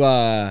too?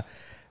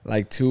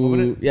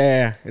 Too?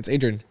 Yeah. It's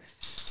Adrian,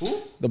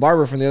 the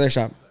barber from the other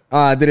shop.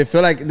 Did it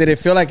feel like? Did it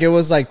feel like it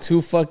was like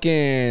too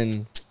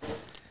fucking,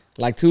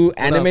 like too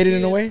animated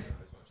in a way?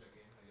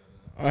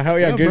 Oh hell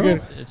yeah, Yeah, good, bro.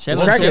 good. It's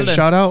What's cracking?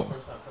 Shout out.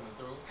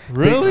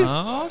 Really?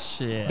 Oh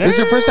shit! This is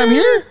your first time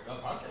here?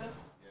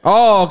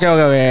 Oh, okay,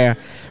 yeah.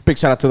 Big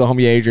shout out to the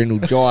homie Adrian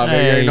Ujoa.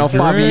 Hey, You know,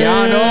 Adrian.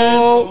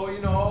 Fabiano.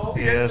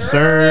 Yes,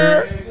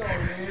 sir.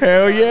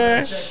 Hell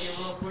yeah.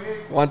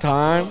 One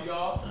time.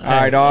 All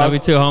right, Love you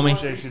dog. too, homie.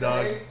 Appreciate you,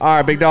 dog. All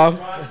right, big dog.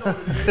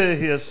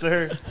 Yes,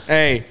 sir.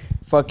 Hey,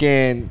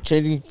 fucking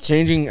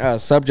changing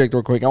subject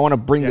real quick. I want to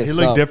bring Yeah, he this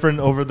looked up. different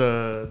over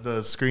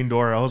the screen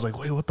door. I was like,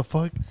 wait, what the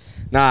fuck?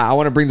 Nah, I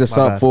want to bring this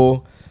My up, bad.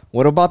 fool.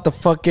 What about the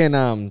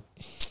fucking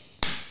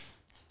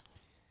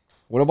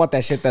What about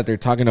that shit that they're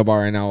talking about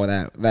right now?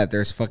 That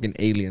there's fucking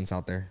aliens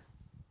out there.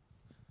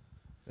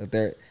 That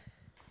they're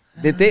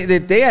did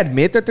they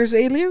admit that there's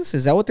aliens?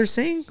 Is that what they're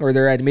saying, or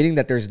they're admitting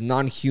that there's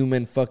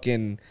non-human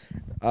fucking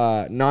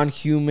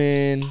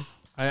non-human?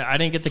 I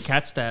didn't get to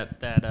catch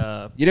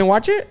that. You didn't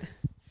watch it?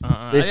 They're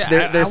I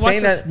watched saying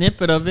a that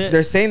snippet of it.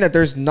 they're saying that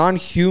there's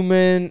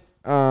non-human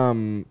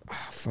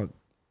fuck.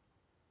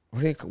 How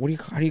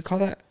do you call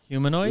that?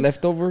 Humanoid.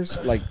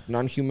 Leftovers, like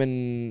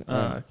non-human.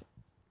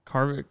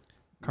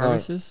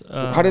 Carcasses.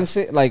 How do they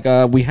say? Like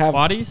we have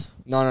bodies?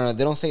 no.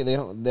 They don't say they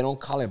don't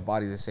call it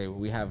bodies. They say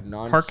we have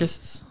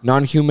Carcasses.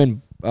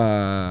 non-human.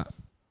 God,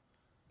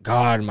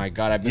 my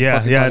God, I've been Yeah,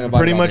 fucking yeah. talking about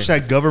Pretty it all much day.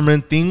 that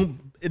government thing.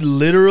 It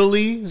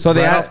literally. So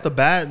they right had- off the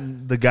bat,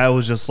 the guy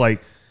was just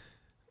like,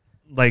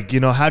 you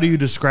know, how do you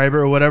describe it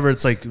or whatever?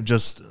 It's like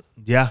just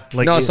Yeah,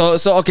 like No, so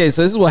okay,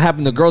 so this is what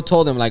happened. The girl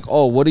told him like,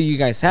 "Oh, what do you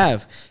guys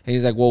have?" And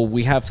he's like, "Well,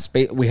 we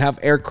have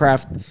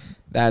aircraft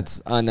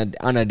that's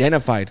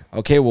unidentified."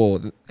 Okay,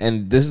 well,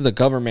 and this is the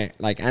government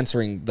like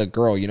answering the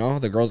girl. You know,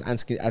 the girl's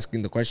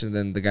asking the question.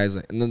 Then the guy's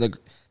like, and then the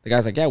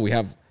guy's like, "Yeah, we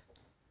have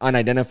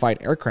unidentified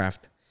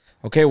aircraft."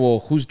 Okay, well,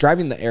 who's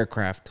driving the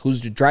aircraft? Who's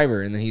the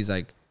driver? And then he's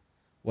like,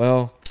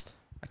 "Well,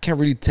 I can't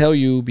really tell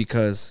you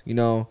because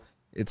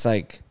it's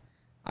like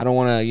I don't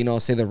want to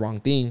say the wrong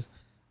thing."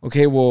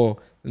 Okay, well.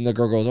 And the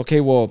girl goes,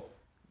 "Okay, well,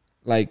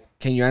 like,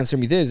 can you answer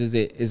me this? Is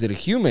it a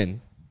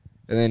human?"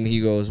 And then he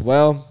goes,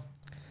 "Well,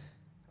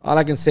 all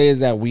I can say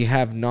is that we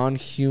have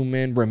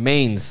non-human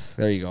remains."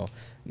 There you go.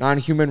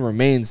 Non-human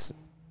remains,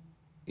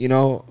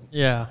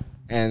 Yeah.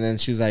 And then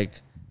she's like,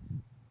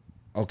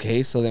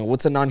 "Okay, so then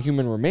what's a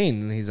non-human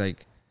remain?" And he's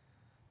like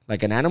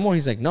an animal?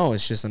 He's like, "No,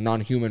 it's just a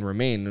non-human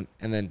remain."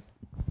 And then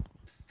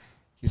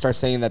he starts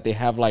saying that they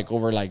have like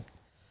over like,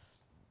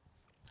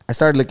 I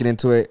started looking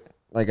into it.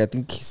 Like, I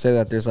think he said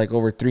that there's like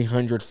over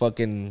 300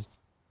 fucking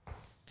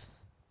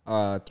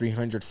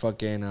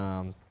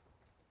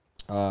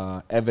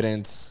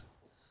evidence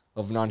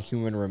of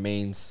non-human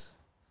remains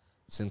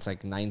since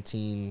like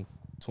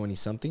 1920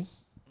 something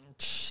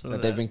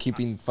that they've been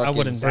keeping fucking. I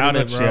wouldn't doubt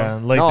it, bro. Yeah,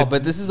 like no,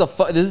 but this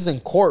is in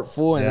court,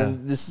 fool, and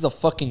then this is a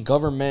fucking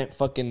government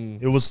fucking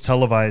it was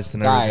televised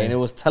and guy, everything. and it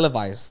was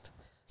televised.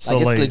 So,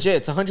 Like, it's like- legit.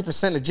 It's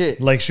 100%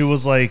 legit. Like she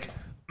was like,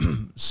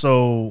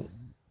 so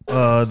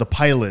the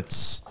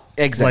pilots,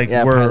 Exactly. like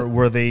Yeah,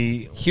 were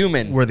they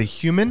human. Were they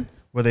human?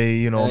 Were they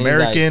he's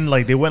American?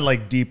 Like they went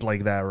like deep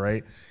like that,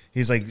 right?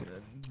 He's like,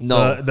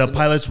 No. the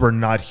pilots were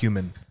not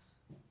human.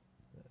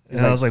 And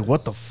I like- was like,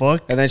 what the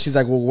fuck? And then she's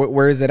like, "Well,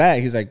 where is it at?"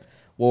 He's like,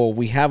 "Well,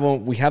 we have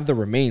the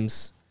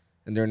remains,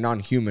 and they're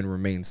non-human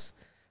remains."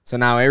 So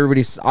now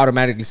everybody's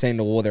automatically saying,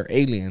 "Well, they're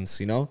aliens,"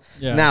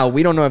 Yeah. Now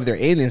we don't know if they're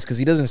aliens because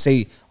he doesn't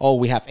say, "Oh,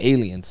 we have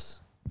aliens."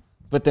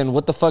 But then,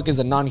 what the fuck is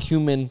a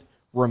non-human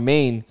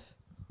remain?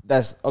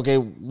 That's okay.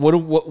 What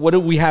do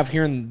we have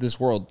here in this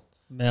world?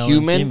 Male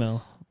Human, and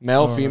female.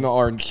 male, female,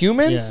 or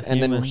humans, Yeah,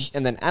 and humans.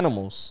 then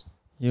animals.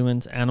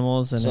 Humans,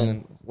 animals, and So then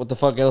then, what the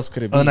fuck else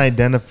could it be?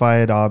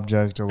 Unidentified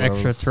object or whatever.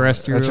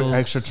 Extraterrestrials.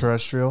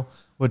 Extraterrestrial,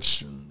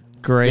 which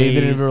grays. they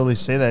didn't even really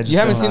say that. You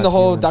haven't seen the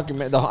whole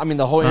document. document?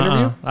 The whole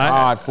interview? I-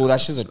 God, fool,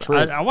 that shit's a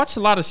trip. I watched a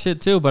lot of shit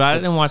too, but I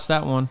didn't watch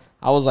that one.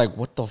 I was like,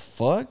 what the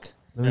fuck?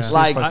 Let me see if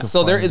Like, I can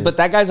so there find is, it. but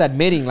that guy's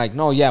admitting, like,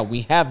 no, yeah,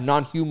 we have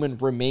non-human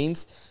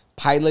remains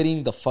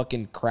piloting the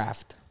fucking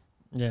craft.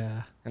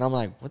 Yeah. And I'm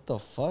like, what the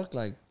fuck?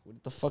 Like,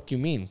 what the fuck you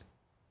mean?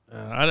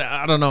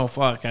 I don't know.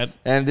 Fuck.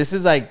 And this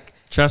is like,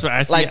 Trust me.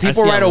 I see,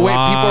 people right away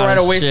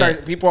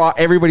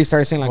everybody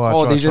started saying like,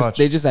 Watch,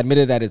 they just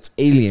admitted that it's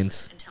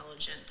aliens.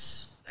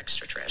 Intelligent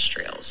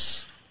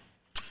extraterrestrials.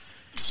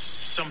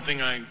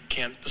 Something I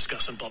can't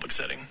discuss in public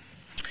setting.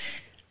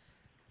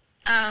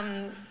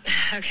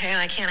 Okay,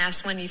 I can't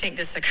ask when you think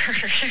this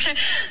occurred.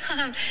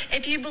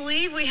 If you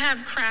believe we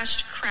have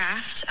crashed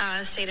craft,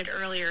 stated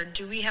earlier,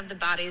 do we have the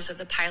bodies of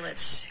the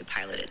pilots who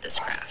piloted this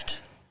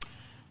craft?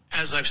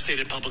 As I've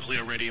stated publicly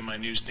already in my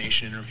News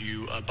Nation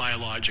interview,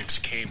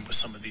 biologics came with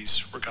some of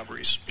these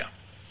recoveries. Yeah.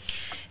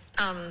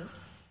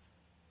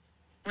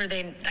 Were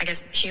they, I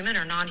guess, human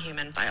or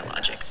non-human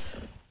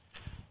biologics?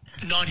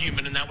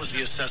 Non-human, and that was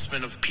the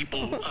assessment of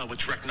people with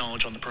direct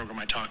knowledge on the program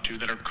I talked to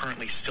that are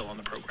currently still on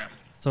the program.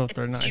 So if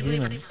they're not Do you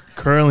believe human,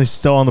 Currently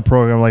still on the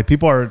program. Like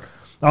people are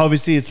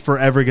obviously it's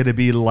forever going to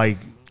be like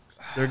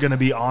they're going to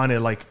be on it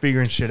like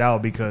figuring shit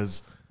out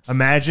because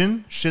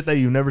imagine shit that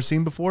you've never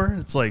seen before.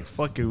 It's like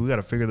fuck it, we got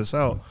to figure this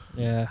out.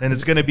 yeah. And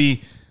it's going to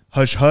be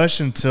hush hush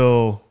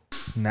until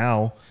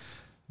now.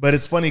 But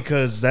it's funny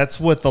because that's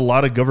with a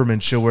lot of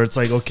government shit where it's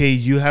like, okay,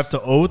 you have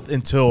to oath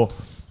until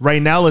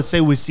right now. Let's say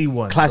we see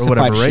one Classified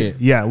or whatever, right?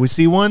 shit. Yeah, we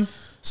see one.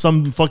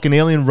 Some fucking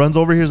alien runs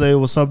over here, say, hey,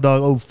 what's up,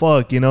 dog? Oh,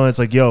 fuck. It's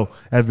like, yo,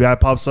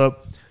 FBI pops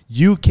up.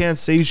 You can't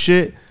say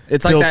shit.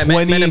 It's like till that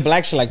Men in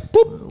Black shit, like,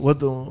 boop, What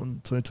the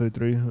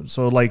 2023?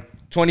 So, like,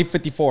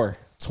 2054.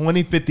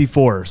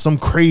 2054, some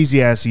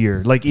crazy ass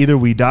year. Like, either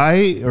we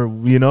die or,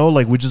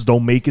 like, we just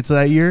don't make it to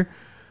that year.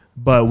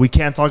 But we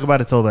can't talk about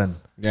it till then.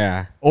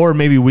 Yeah. Or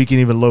maybe we can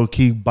even low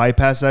key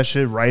bypass that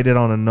shit, write it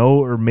on a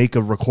note or make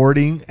a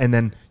recording and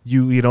then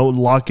you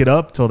lock it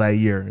up till that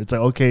year. It's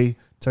like, okay,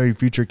 tell your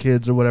future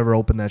kids or whatever,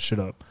 open that shit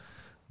up.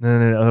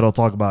 Then it'll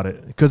talk about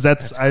it. Because I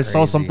saw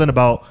crazy. something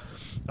about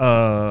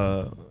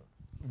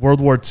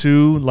World War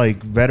II,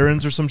 like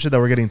veterans or some shit that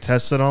were getting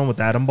tested on with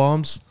atom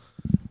bombs.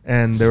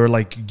 And they were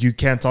like, you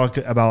can't talk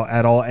about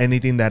at all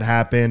anything that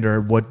happened or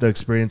what the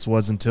experience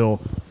was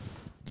until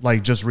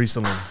like just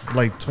recently,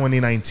 like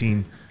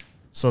 2019.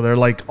 So they're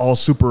like all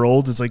super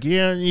old. It's like,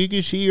 yeah, you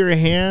can see your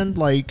hand,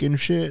 like and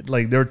shit.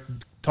 Like they're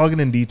talking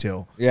in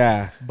detail,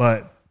 Yeah.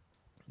 but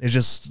it's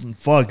just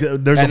fuck. There's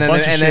a And then,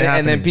 bunch of and, shit then,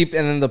 happening.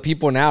 and then the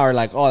people now are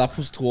like, oh, that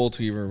fool's too old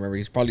to even remember.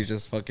 He's probably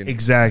just fucking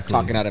Exactly.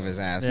 talking out of his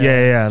ass.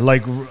 yeah.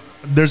 Like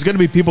there's gonna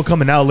be people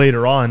coming out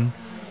later on,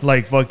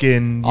 like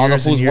fucking All the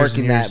years and fools years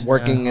working and years.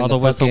 working Yeah, in all the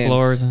the fucking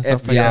whistleblowers and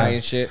stuff FBI like that.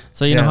 and shit.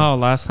 So you know Yeah. how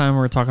last time we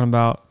were talking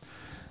about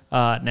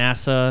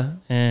NASA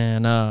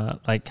and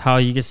like how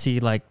you can see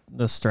like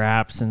the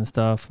straps and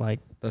stuff, like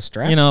The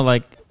straps. you know,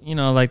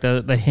 like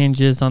the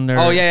hinges on their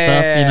Oh, yeah,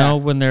 stuff. yeah, You yeah. know,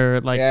 when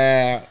they're like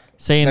yeah.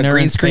 saying The they're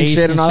green in screen space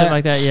shit and and all shit that?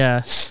 like that.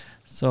 Yeah.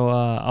 So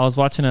I was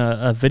watching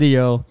a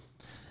video,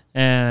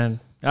 and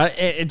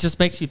it just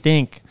makes you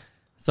think.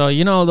 So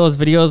you know those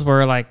videos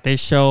where like they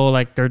show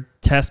like they're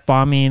test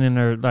bombing and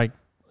they're like,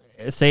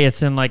 say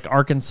it's in like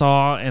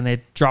Arkansas and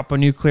they drop a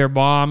nuclear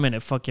bomb and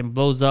it fucking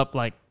blows up,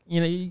 like, you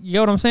know, you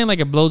know what I'm saying? Like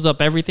it blows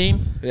up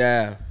everything.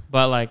 Yeah.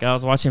 But like I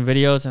was watching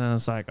videos and I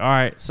was like, all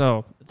right,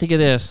 so think of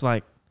this,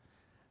 like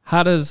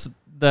how does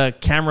the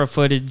camera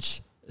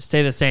footage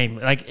stay the same?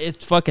 Like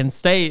it fucking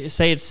say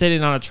it's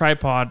sitting on a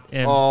tripod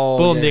and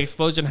boom, yeah. the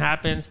explosion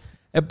happens.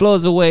 It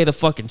blows away the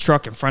fucking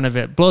truck in front of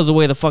it, blows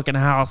away the fucking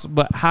house.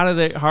 But how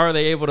are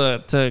they able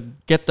to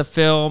get the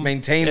film,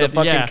 Maintain the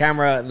fucking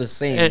camera the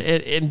same.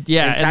 and the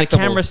Intactable.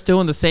 camera's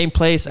still in the same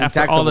place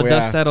after all the Intactable,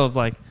 dust yeah. settles.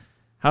 Like,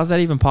 how's that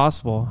even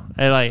possible?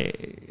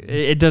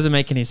 It doesn't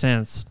make any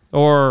sense.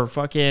 Or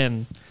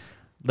fucking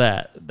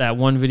that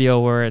one video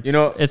where it's, You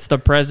know- it's the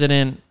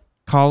president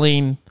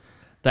calling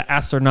the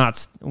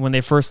astronauts when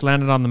they first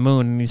landed on the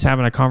moon, and he's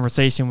having a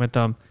conversation with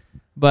them.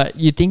 But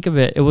you think of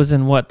it, it was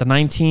in what,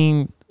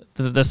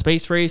 the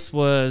space race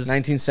was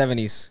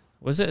 1970s.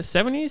 was it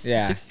 70s?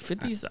 Yeah. 60s,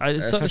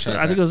 50s? something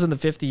like I think that. it was in the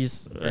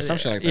 50s. Or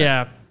something like that.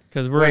 Yeah,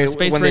 because we're in a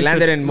space when race they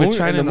landed with, in with moon,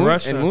 China in the and moon,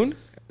 Russia. in moon,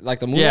 like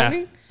the moon Yeah,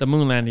 landing. the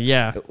moon landing.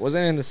 Yeah,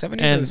 Wasn't it in the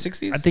 70s or and the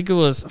 60s? I think it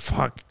was.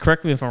 Fuck,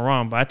 correct me if I'm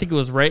wrong, but I think it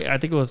was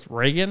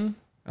Reagan,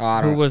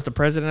 I who don't- was the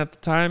president at the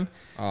time,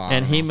 I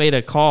and don't he made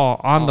a call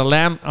on the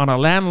on a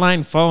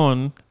landline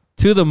phone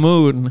to the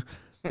moon,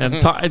 and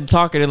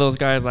talking to those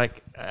guys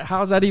like,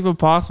 how's that even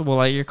possible?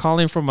 Like you're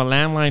calling from a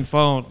landline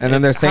phone, And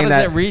then they're saying how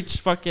that- does it reach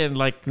fucking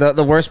like.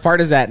 The worst part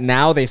is that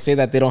now they say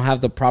that they don't have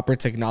the proper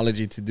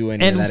technology to do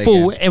any of And that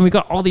fool, again. and we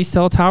got all these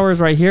cell towers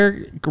right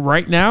here,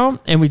 right now,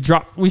 and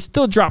we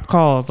still drop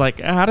calls. Like,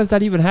 how does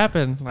that even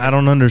happen? Like, I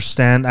don't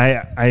understand.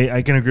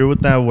 I can agree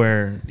with that.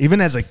 Where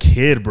even as a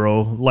kid,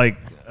 bro, like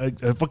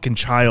a fucking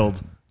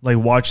child, like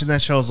watching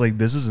that show, I was like,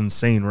 this is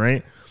insane,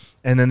 right?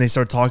 And then they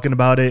start talking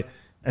about it,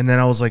 and then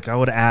I was like, I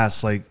would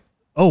ask, like,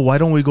 oh, why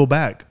don't we go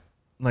back?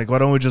 Like, why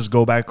don't we just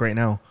go back right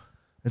now?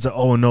 It's like,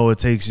 oh no, it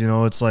takes,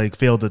 it's like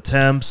failed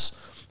attempts.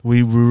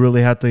 We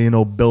really have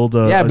to, build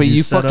a Yeah, a but new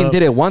you setup. fucking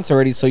did it once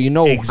already, so you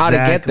know how to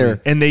get there.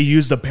 And they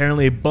used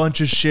apparently a bunch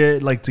of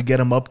shit like to get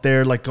them up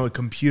there, like a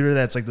computer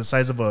that's like the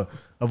size of a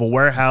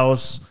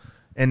warehouse.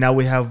 And now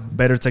we have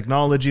better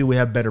technology, we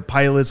have better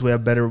pilots, we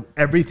have better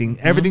everything.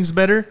 Everything's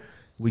better.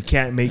 We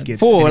can't make it.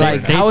 Fool, any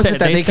like better. how is said- it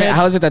that they they can? said-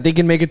 How is it that they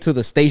can make it to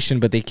the station,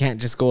 but they can't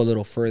just go a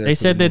little further? they to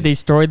said the that moon? they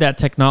destroyed that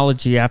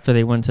technology after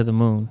they went to the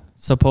moon,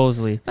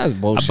 supposedly. That's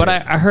bullshit. But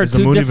I heard Is the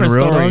two moon even different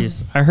real, dog?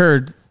 stories. I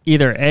heard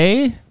either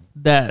A,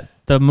 that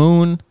the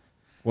moon.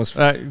 was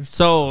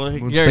You're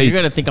fake.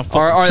 gonna think I'm fucking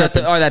or that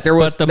tripping. or that there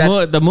was But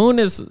that, the moon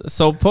is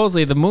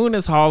supposedly the moon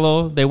is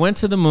hollow. They went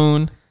to the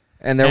moon.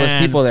 and there was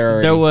and people there.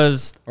 Already. There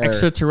was Or-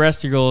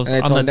 extraterrestrials and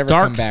they on told the them never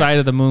dark come back. side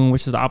of the moon,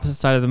 which is the opposite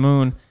side of the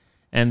moon.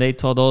 And they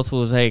told those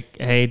fools,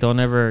 hey, don't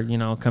ever,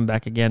 come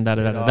back again. Da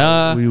da da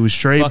da. we was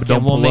straight, but Fucking,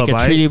 don't we'll pull make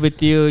up. a treaty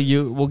with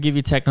you. We'll give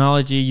you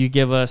technology. You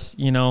give us,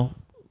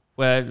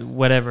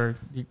 whatever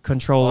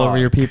control over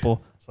your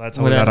people. So that's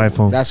how we got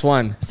iPhone. That's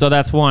one. So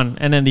that's one.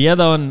 And then the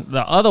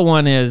other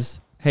one is,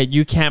 hey,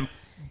 you can't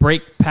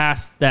break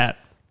past that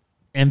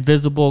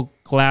invisible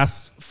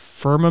glass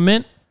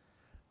firmament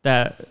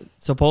that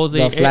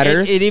supposedly The flat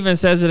Earth? it even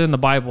says it in the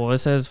Bible. It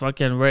says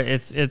fucking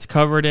it's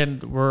covered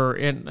in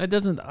I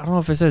don't know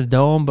if it says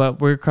dome, but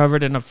we're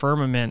covered in a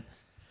firmament.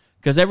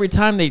 Because every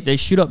time they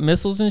shoot up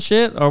missiles and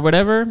shit or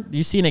whatever,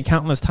 you've seen it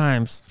countless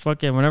times.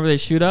 Fucking whenever they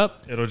shoot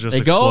up, It'll just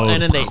they go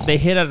explode. and then they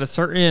hit at a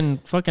certain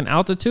fucking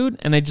altitude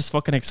and they just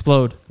fucking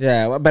explode.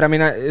 Yeah, but I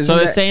mean, So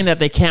it's saying that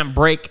they can't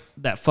break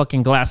that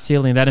fucking glass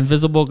ceiling, that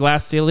invisible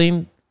glass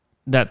ceiling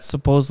that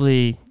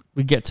supposedly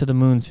we get to the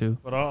moon to.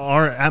 But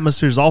our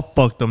atmosphere's all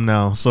fucked them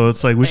now. So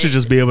it's like we should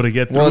just be able to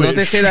get through Well, it. don't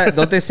they say that?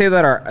 Don't they say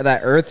that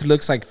that Earth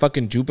looks like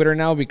fucking Jupiter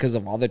now because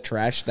of all the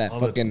trash that all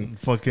fucking the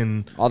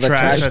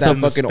trash that's that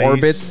in the fucking space.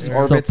 orbits the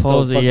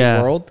Supposedly, fucking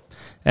yeah. world.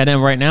 And then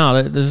right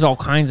now, there's all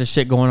kinds of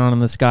shit going on in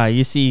the sky.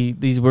 You see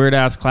these weird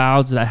ass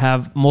clouds that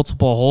have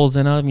multiple holes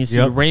in them. You see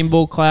Yep.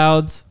 rainbow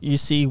clouds. You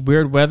see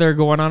weird weather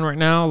going on right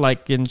now,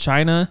 like in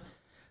China.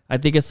 I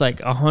think it's like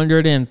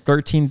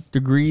 113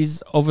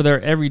 degrees over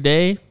there every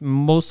day.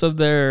 Most of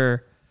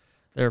their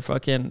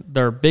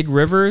big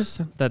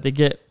rivers that they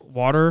get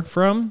water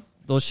from,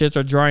 those shits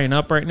are drying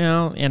up right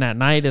now. And at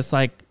night, it's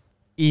like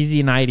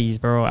easy 90s,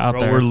 bro, out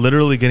Bro, there. we're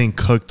literally getting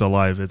cooked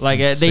alive. It's Like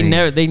insane.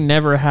 they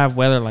never have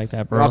weather like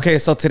that, bro. Okay,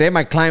 so today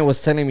my client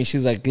was telling me,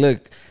 she's like,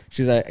 look,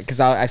 she's like, because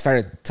I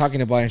started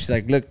talking about it, and she's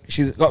like, look,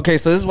 she's okay.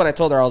 So this is what I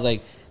told her. I was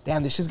like,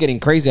 damn, this is getting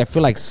crazy. I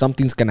feel like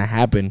something's gonna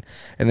happen.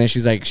 And then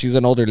she's like, she's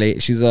an older lady,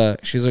 she's a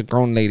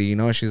grown lady,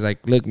 She's like,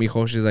 look,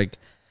 mijo, she's like,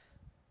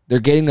 they're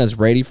getting us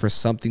ready for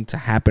something to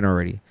happen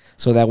already,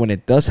 so that when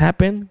it does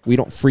happen, we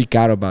don't freak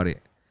out about it.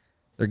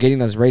 They're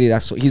getting us ready.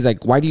 That's what he's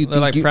like. Why do you They're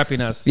think like you,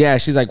 prepping us. Yeah,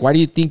 she's like, why do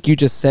you think you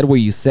just said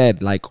what you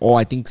said? Like, oh,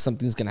 I think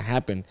something's gonna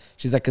happen.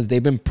 She's like, because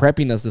they've been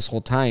prepping us this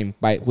whole time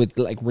with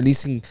like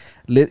releasing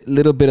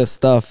little bit of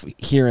stuff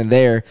here and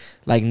there.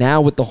 Like now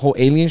with the whole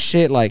alien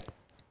shit, like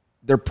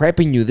they're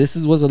prepping you. This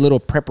was a little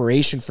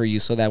preparation for you,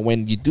 so that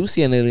when you do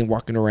see an alien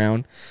walking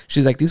around,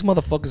 she's like, these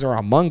motherfuckers are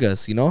among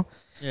us, you know?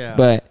 Yeah.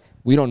 But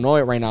we don't know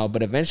it right now.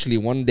 But eventually,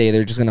 one day,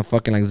 they're just gonna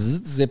fucking like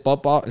zip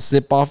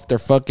off their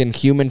fucking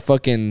human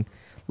fucking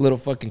little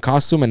fucking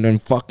costume and then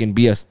fucking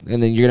be us.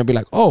 And then you're gonna be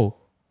like, oh,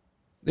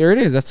 there it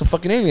is. That's a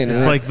fucking alien.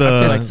 It's And like I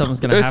feel the like something's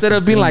gonna instead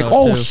happen of being soon, like, though,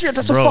 oh too. shit,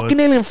 that's Bro, a fucking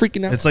it's- alien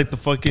freaking out. it's like the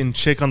fucking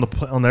chick on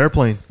the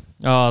airplane.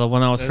 Oh, the one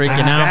that was freaking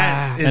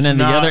That out. is And then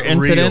the not other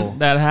incident real.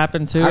 that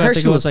happened too. I heard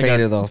think she it was like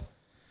faded though.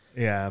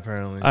 Yeah,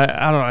 apparently. I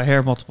don't know. I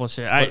hear multiple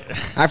shit.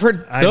 I've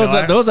heard. I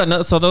know, there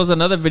was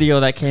another video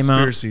that came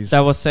out Conspiracies.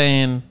 that was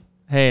saying,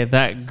 hey,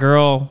 that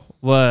girl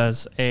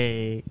was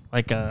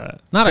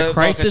not a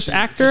crisis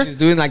actor. She's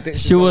doing like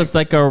this. She was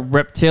like a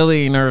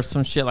reptilian or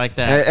some shit like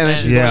that. And then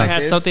she's doing like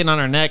had this. something on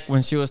her neck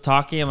when she was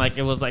talking, like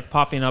it was like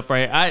popping up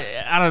right.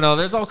 I don't know.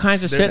 There's all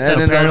kinds of shit. and That's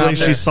then going Apparently, on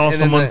she there. saw And then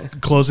someone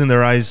closing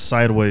their eyes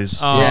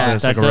sideways. Oh, Yeah,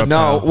 It's like a that does-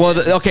 reptile. No,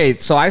 well, okay.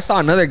 So I saw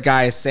another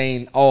guy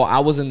saying, "Oh, I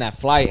was in that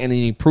flight," and then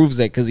he proves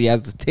it because he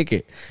has the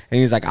ticket. And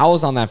he's like, "I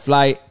was on that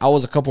flight. I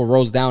was a couple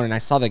rows down, and I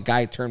saw the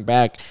guy turn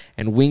back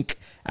and wink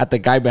at the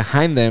guy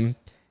behind them."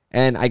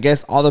 And I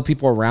guess all the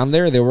people around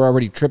there, they were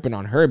already tripping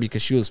on her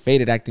because she was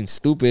faded, acting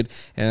stupid.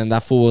 And then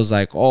that fool was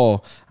like,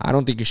 "Oh, I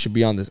don't think you should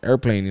be on this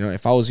airplane. You know,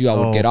 if I was you, I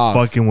would get off."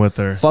 Fucking with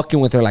her. Fucking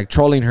with her, like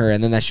trolling her.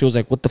 And then that she was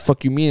like, "What the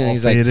fuck you mean?" And All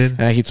he's faded. like,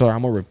 and he told her,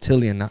 "I'm a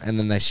reptilian." And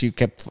then that he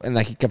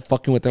kept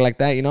fucking with her like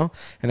that, you know.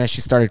 And then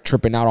she started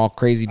tripping out all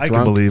crazy, I drunk.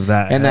 can believe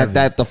that. And heavy.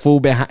 that the fool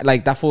behind,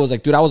 like that fool was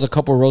like, "Dude, I was a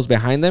couple rows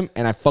behind them,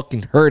 and I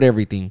fucking heard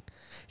everything."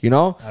 You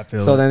know, I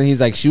feel so it. then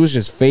he's like, she was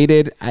just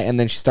faded, and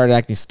then she started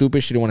acting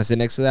stupid. She didn't want to sit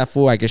next to that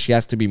fool. I guess she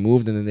has to be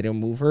moved, and then they didn't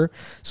move her.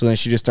 So then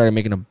she just started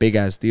making a big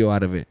ass deal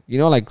out of it. You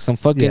know, like some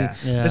fucking. Yeah,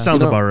 Yeah. it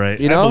sounds you know, about right.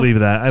 you know? I believe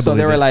that. So believe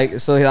they were it. like,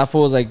 so that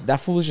fool was like, that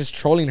fool was just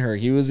trolling her.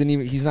 He wasn't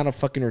even. He's not a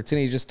fucking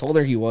reptilian. He just told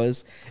her he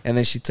was, and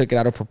then she took it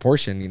out of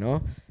proportion. You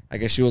know, I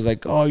guess she was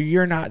like, "Oh,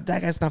 you're not.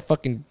 That guy's not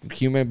fucking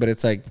human." But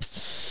it's like,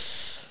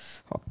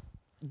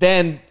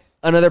 then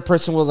another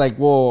person was like,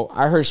 "Well,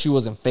 I heard she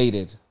wasn't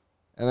faded,"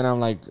 and then I'm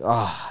like,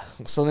 "Ah."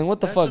 So then what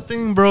the That's fuck? the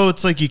thing, bro.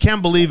 It's like you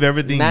can't believe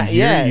everything you hear.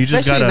 Yeah, You just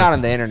especially gotta, not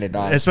on the internet,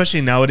 dog.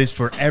 especially nowadays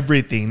for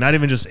everything, not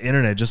even just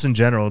internet, just in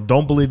general.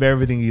 Don't believe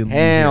everything you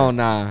Hell hear.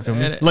 nah. Feel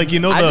me? Like, you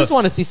know, I the, just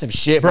want to see some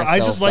shit, bro,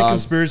 myself, I just like dog.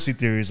 conspiracy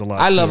theories a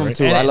lot. I love them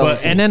too. And, I love but-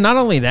 them too. and then not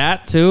only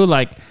that too,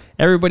 like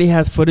everybody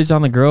has footage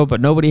on the girl,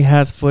 but nobody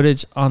has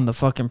footage on the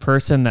fucking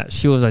person that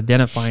she was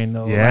identifying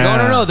though.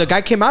 Yeah. No. The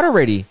guy came out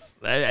already.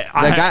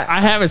 I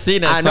haven't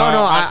seen it. I so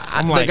no.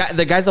 I'm like,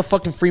 The guy's a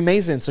fucking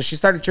Freemason. So she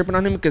started tripping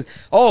on him because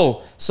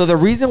so the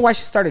reason why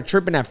she started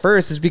tripping at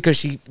first is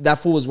because that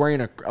fool was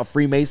wearing a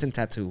Freemason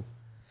tattoo,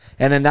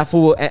 and then that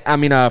fool, I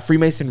mean a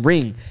Freemason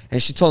ring,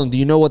 and she told him, "Do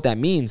you know what that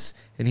means?"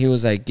 And he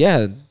was like,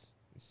 "Yeah,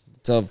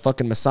 it's a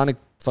fucking Masonic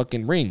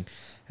fucking ring."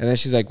 And then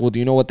she's like, "Well, do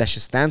you know what that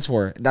shit stands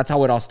for?" That's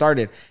how it all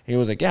started. And he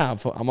was like, "Yeah,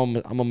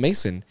 I'm a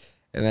Mason."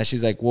 And then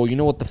she's like, "Well, you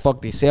know what the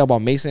fuck they say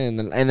about Mason?"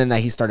 And then that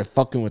he started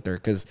fucking with her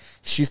because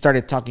she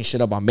started talking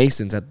shit about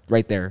Masons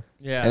right there.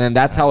 Yeah. And then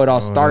that's how it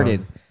all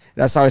started.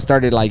 That's how it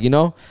started. Like, you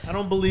know. I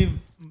don't believe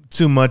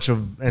too much of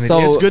anything.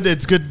 So- It's good.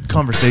 It's good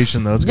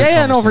conversation though. It's good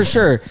Yeah, no, for conversation.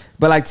 sure.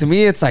 But like to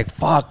me, it's like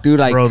fuck, dude.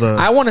 Like Bro,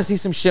 I want to see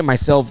some shit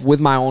myself with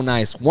my own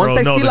eyes. Once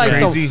Bro, I no, see the like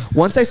crazy-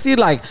 once I see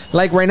like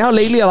right now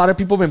lately, a lot of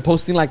people have been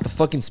posting like the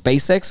fucking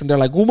SpaceX, and they're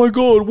like, "Oh my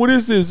god, what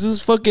is this? This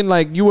is fucking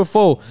like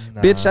UFO,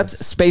 bitch. That's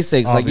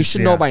SpaceX. Like you should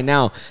obviously, know yeah. by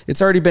now.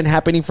 It's already been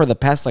happening for the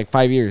past like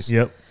 5 years.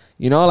 Yep.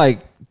 You know, like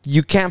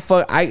you can't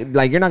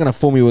you're not gonna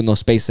fool me with no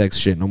SpaceX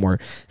shit no more.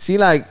 See,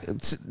 like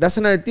that's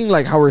another thing.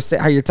 Like how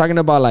you're talking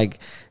about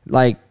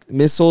like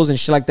missiles and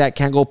shit like that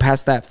can't go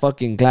past that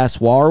fucking glass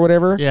wall or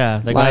whatever. Yeah,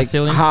 the like, glass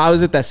ceiling. How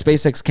is it that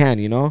SpaceX can?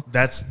 You know.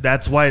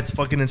 That's why it's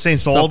fucking insane.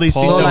 So all these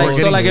things So that like- we're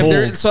so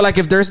getting told,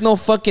 if there's no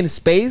fucking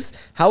space,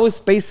 how is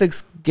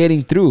SpaceX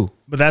getting through?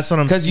 but that's what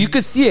I'm Because you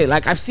could see it.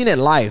 Like I've seen it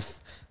live.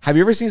 Have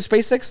you ever seen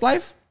SpaceX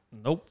live?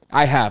 nope.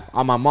 I have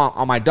on my mom,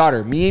 on my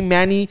daughter. Me and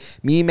Manny,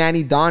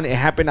 Don. It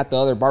happened at the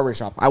other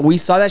barbershop. We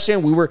saw that shit.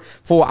 And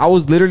I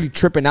was literally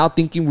tripping out,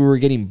 thinking we were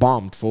getting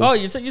bombed. Fool. Oh,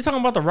 you're talking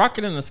about the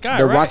rocket in the sky,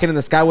 The right? rocket in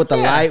the sky with the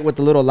Yeah. light, with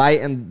the little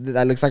light, and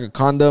that looks like a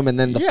condom, and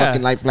then the Yeah.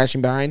 fucking light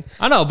flashing behind.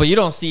 I know, but you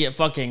don't see it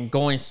fucking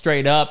going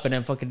straight up and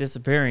then fucking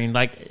disappearing.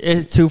 Like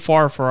it's too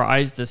far for our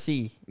eyes to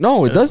see.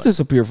 No, it does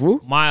disappear,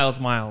 fool.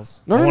 Miles. No, I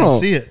no, want to no.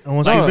 see it. I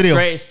want to see No, a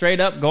video. straight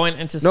up going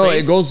into space. No,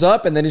 it goes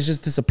up and then it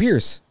just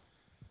disappears.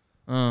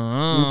 When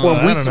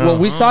I don't know.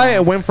 we saw it,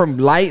 it went from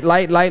light,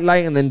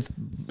 and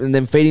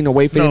then fading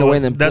away,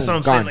 and then That's boom,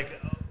 what I'm gone. saying.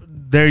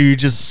 Like there you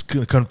just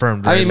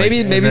confirmed. I Right?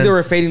 mean, maybe they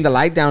were fading the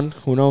light down.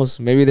 Who knows?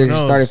 Maybe they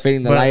just started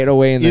fading the light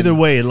away. And either then,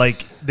 way,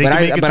 like they but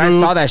can make it I through.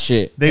 saw that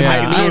shit. They Yeah,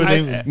 make it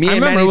through. Me I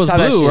and remember Manny it was saw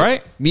that blue, shit.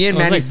 right? Me and It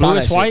was Manny like saw that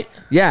bluish shit. white?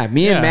 Yeah,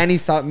 me Yeah. and Manny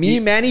saw. Me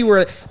and Manny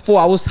were. Fool,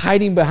 I was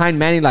hiding behind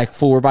Manny like,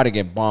 fool, we're about to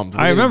get bombed.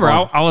 I remember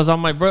I was on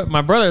my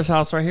brother's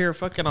house right here,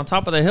 fucking on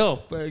top of the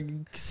hill.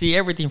 See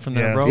everything from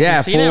there, Yeah. bro. Yeah,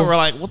 We seen it. fool. We're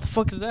like, what the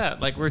fuck is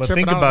that? Like we're But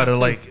tripping think out about on it,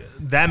 that, like too.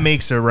 that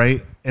makes it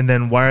right. And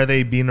then why are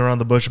they beating around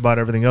the bush about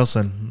everything else?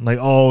 And like,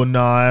 oh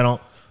no, I don't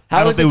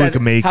think we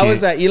can make it. How is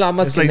that Elon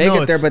Musk It's can like, make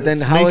no, it there, it's- but then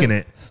it's how is making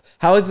it.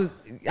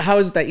 how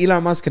is it that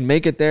Elon Musk can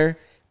make it there,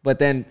 but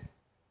then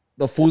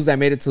the fools that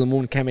made it to the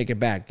moon can't make it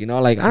back? You know,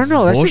 like I don't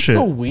know. That's just bullshit.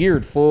 so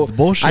weird, fool. It's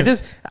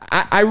bullshit.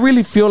 I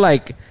really feel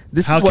like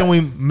this. How is what, can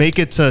we make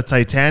it to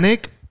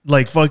Titanic?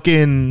 Like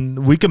fucking,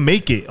 we can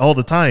make it all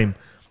the time.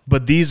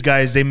 But these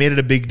guys, they made it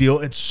a big deal.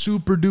 It's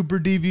super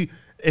duper deep.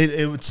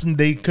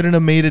 They couldn't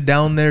have made it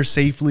down there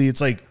safely.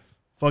 It's like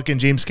fucking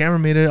James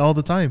Cameron made it all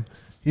the time.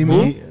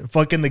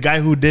 Fucking the guy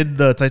who did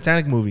the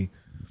Titanic movie.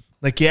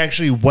 Like he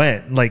actually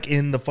went like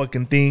in the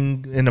fucking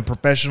thing in a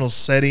professional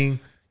setting.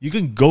 You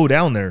can go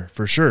down there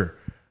for sure.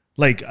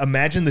 Like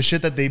imagine the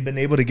shit that they've been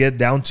able to get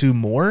down to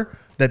more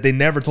that they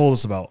never told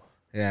us about.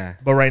 Yeah.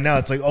 But right now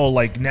it's like, oh,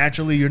 like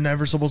naturally you're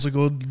never supposed to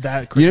go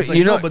that crazy. It's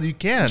like, no, but you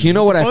can. You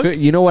know what I fuck? feel?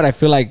 You know what I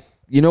feel like?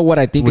 You know what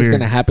I think is weird.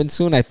 gonna happen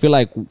soon? I feel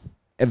like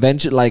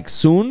eventually, like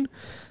soon,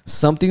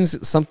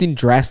 something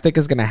drastic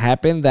is gonna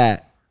happen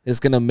that is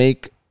gonna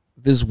make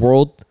this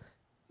world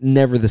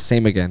never the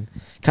same again.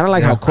 Kind of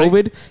like how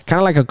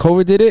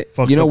COVID did it.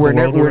 Fucked You know, up we're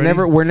the world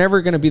already. we're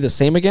never gonna be the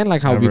same again.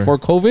 Like how Never. before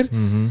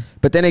COVID.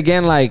 But then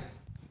again, like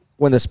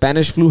when the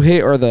Spanish flu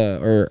hit or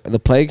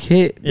the plague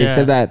hit, they Yeah.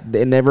 said that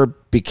it never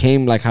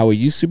became like how it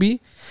used to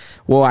be.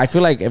 Well, I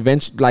feel like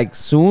eventually, like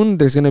soon,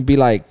 there's gonna be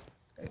like,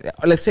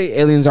 let's say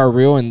aliens are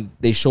real and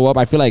they show up.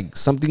 I feel like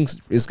something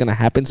is gonna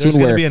happen There's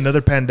soon. going to Where be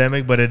another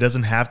pandemic, but it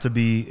doesn't have to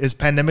be. Is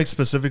pandemic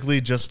specifically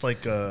just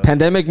like a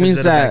pandemic means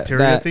is it a that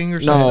bacteria that thing or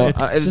no,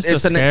 something? It's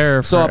just a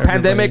scare so a for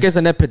pandemic everybody. is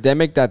an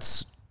epidemic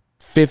that's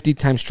 50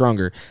 times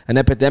stronger. An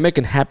epidemic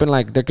can happen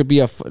like there could be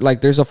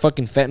there's a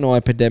fucking fentanyl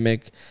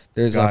epidemic.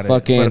 There's Got a it.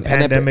 fucking But a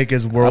pandemic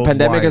is A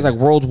pandemic is worldwide. like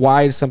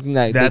worldwide, something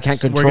that they can't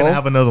control. We're gonna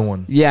have another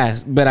one.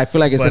 Yes, but I feel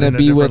like it's But gonna in a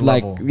be with different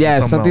like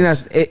level, something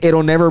else. that's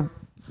it'll never.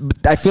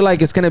 I feel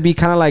like it's gonna be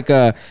kind of like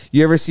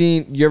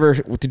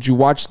did you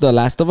watch The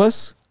Last of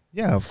Us?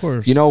 Yeah, of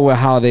course. You know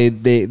how they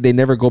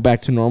never go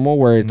back to normal,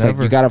 where it's like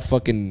Never. you gotta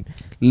fucking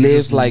You live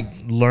just like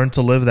learn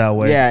to live that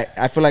way. yeah.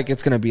 I feel like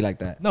it's gonna be like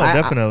that. No,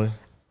 definitely.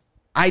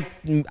 I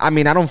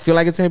mean I don't feel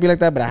like it's gonna be like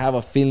that, but I have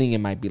a feeling it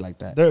might be like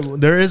that.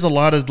 There is a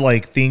lot of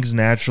like things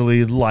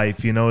naturally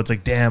life, you know. It's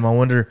like, damn, I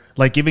wonder,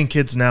 like even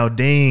kids now,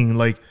 dang,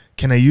 like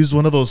can I use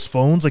one of those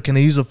phones? Like can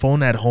I use a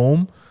phone at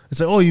home? It's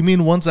like, oh, you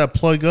mean ones that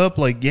plug up?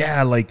 Like,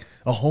 yeah, like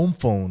a home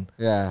phone.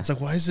 Yeah. It's like,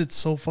 why is it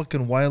so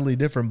fucking wildly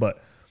different? But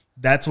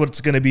that's what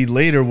it's gonna be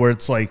later, where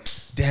it's like,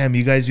 damn,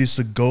 you guys used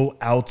to go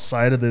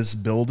outside of this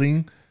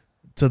building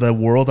to the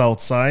world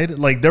outside.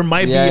 Like there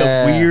might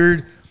Yeah. be a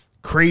weird,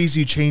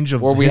 crazy change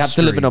of Or we have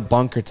to live in a history.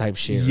 bunker type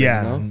shit.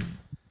 Yeah. you know?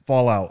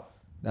 Fallout.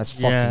 That's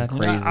fucking Yeah,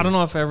 crazy. I don't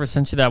know if I ever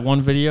sent you that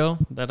one video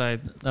that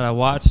I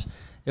watched.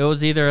 It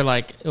was either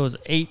like it was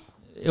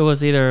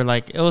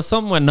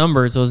something with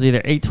numbers. It was either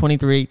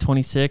 823,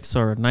 826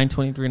 or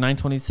 923,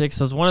 926.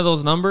 So it was one of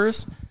those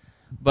numbers,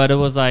 but it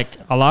was like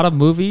a lot of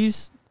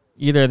movies.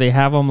 Either they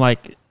have them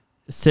like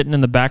sitting in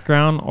the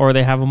background or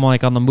they have them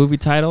like on the movie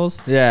titles.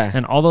 Yeah.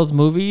 And all those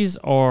movies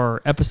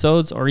or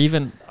episodes or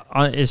even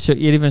it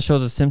even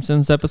shows a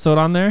Simpsons episode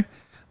on there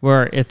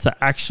where it's an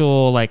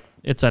actual like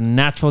it's a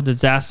natural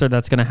disaster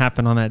that's going to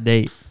happen on that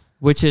date,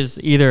 which is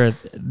either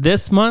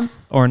this month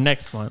or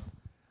next month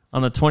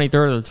on the 23rd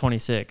or the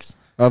 26th.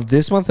 Of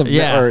this month of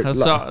Yeah.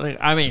 So, like,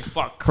 I mean,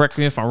 fuck, correct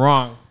me if I'm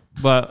wrong,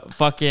 but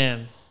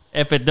fucking,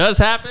 if it does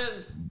happen,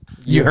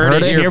 you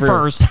heard it here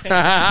first.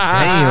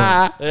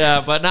 Damn.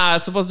 Yeah, but nah,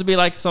 it's supposed to be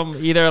like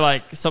either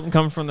like something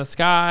coming from the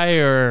sky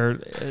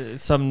or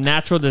some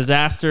natural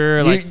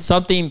disaster, like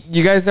something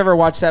You guys ever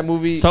watch that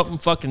movie?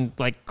 fucking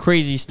like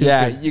crazy stupid.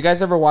 Yeah, you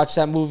guys ever watch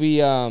that movie?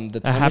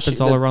 The Time happens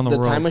Machine, all around the The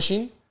Time world.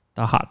 Machine?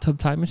 The hot tub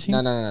time machine.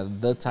 No,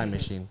 The Time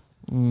Machine.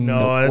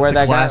 No, Where it's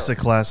that a guy-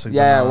 classic.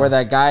 Yeah, but where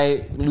that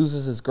guy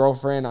loses his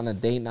girlfriend on a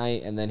date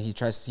night, and then he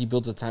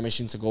builds a time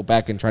machine to go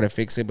back and try to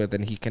fix it, but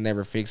then he can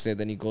never fix it.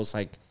 Then he goes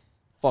like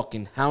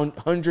fucking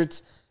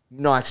hundreds,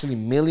 no, actually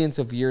millions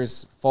of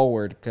years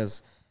forward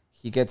because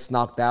he gets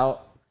knocked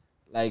out.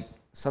 Like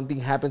something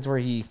happens where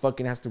he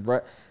fucking has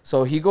to.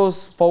 So he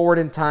goes forward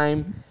in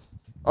time.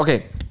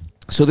 Okay,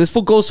 so this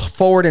fool goes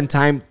forward in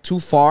time too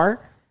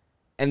far.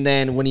 And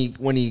then when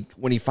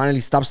he finally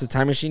stops the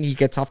time machine, he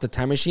gets off the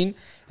time machine,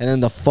 and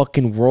then the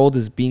fucking world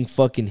is being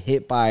fucking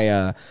hit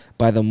by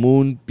the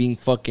moon being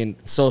fucking.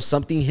 So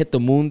something hit the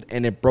moon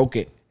and it broke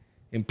it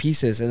in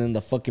pieces, and then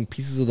the fucking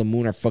pieces of the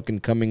moon are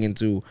fucking coming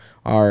into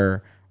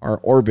our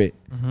orbit,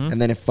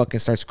 and then it fucking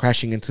starts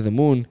crashing into the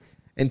moon,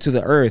 into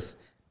the earth.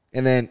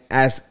 And then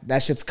as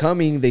that shit's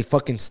coming, they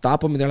fucking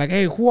stop him and they're like,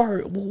 "Hey,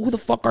 who the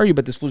fuck are you?"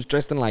 But this fool's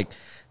dressed in like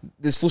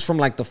this fool's from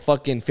like the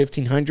fucking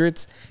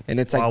 1500s, and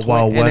it's like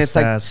Wild and West it's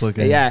like ass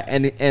looking. yeah,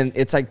 and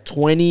it's like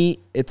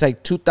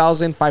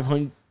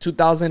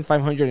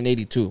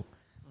 2,582,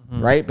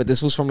 right? But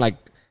this was from like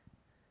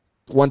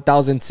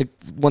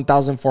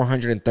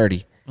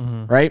 1,430.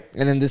 Right,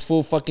 and then this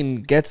fool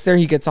fucking gets there.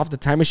 He gets off the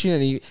time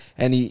machine,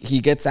 and he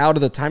gets out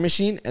of the time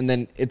machine, and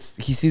then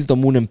he sees the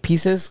moon in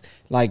pieces,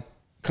 like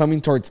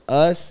coming towards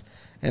us.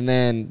 And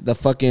then the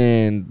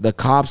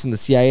cops and the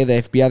CIA, the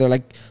FBI, they're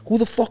like, "Who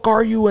the fuck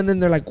are you?" And then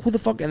they're like, "Who the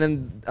fuck?" And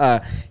then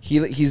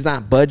he's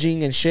not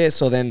budging and shit.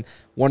 So then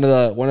one of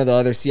the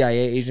other CIA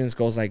agents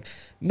goes like,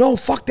 "No,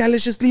 fuck that.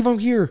 Let's just leave him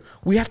here.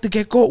 We have to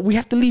we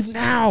have to leave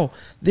now.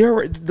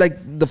 They're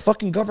like, the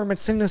fucking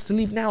government's sending us to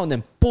leave now." And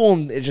then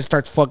boom, it just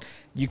starts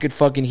you could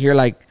fucking hear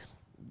like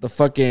the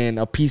fucking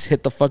a piece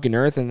hit the fucking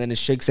earth, and then it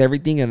shakes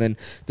everything, and then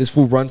this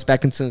fool runs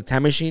back into the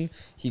time machine.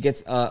 He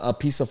gets a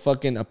piece of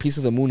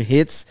the moon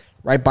hits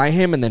right by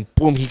him, and then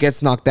boom, he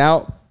gets knocked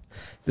out.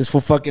 This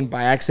fool fucking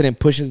by accident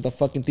pushes the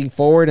fucking thing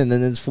forward, and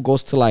then this fool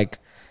goes to like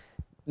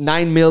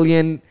 9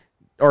 billion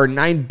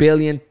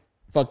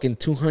fucking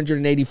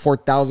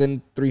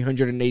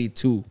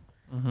 284,382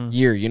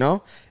 year, you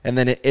know? And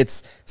then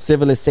it's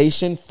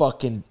civilization,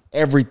 fucking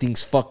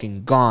everything's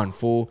fucking gone,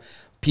 fool.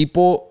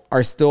 People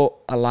are still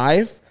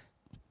alive,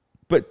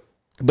 but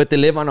they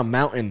live on a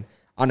mountain,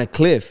 on a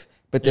cliff,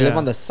 but they live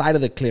on the side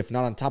of the cliff,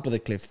 not on top of the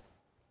cliff.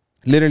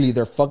 Literally,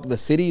 the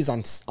city's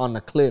on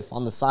a cliff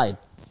on the side,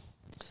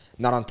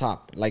 not on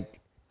top. Like,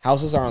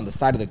 houses are on the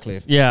side of the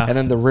cliff. Yeah. And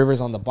then the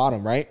river's on the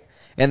bottom, right?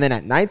 And then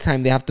at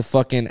nighttime, they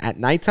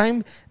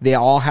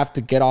all have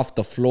to get off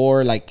the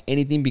floor, like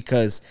anything,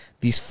 because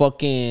these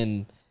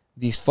fucking,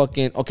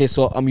 okay,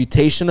 so a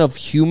mutation of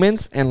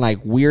humans and like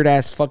weird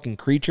ass fucking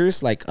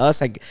creatures like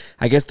us, I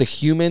guess the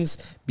humans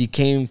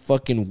became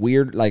fucking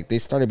weird, like they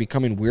started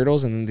becoming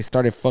weirdos, and then they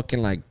started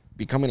fucking like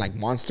becoming like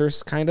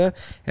monsters, kind of,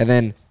 and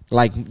then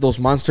like those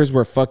monsters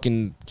were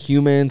fucking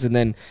humans, and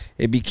then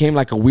it became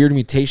like a weird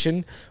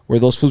mutation where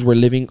those fools were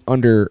living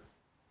under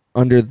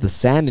the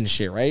sand and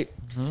shit, right?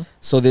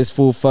 So this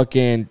fool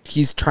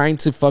he's trying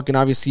to fucking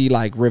obviously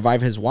like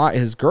revive his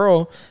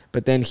girl,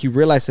 but then he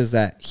realizes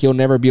that he'll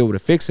never be able to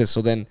fix it.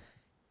 So then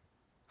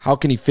how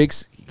can he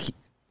fix?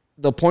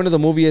 The point of the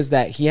movie is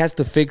that he has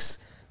to fix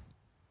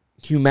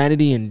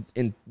humanity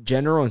in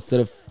general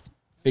instead of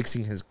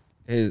fixing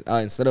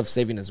instead of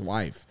saving his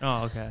wife.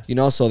 Oh, okay. You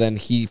know, so then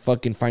he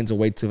fucking finds a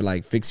way to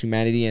like fix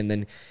humanity, and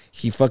then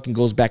he fucking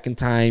goes back in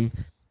time.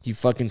 He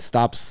fucking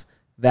stops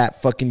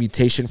that fucking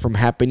mutation from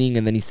happening,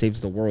 and then he saves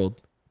the world.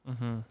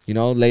 You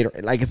know, later,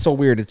 like it's so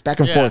weird. It's back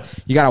and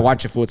forth. You gotta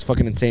watch it, fool. It's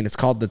fucking insane. It's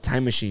called The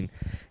Time Machine.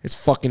 It's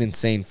fucking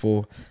insane,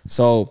 fool.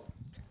 So,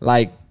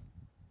 like,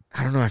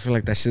 I don't know. I feel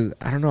like that shit.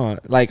 I don't know.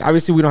 Like,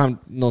 obviously, we don't have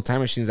no time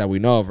machines that we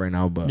know of right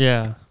now, but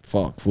Yeah.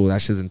 fuck, fool.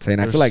 That shit's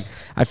insane. I feel like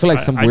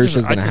some weird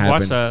shit's gonna happen. I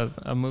just watched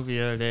a movie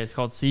the other day. It's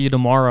called See You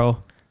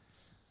Tomorrow,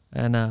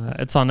 and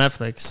it's on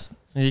Netflix.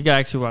 You can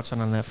actually watch it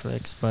on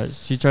Netflix. But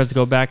she tries to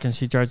go back and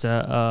she tries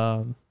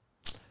to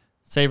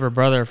save her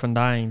brother from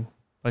dying.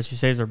 But she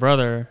saves her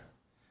brother,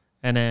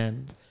 and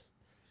then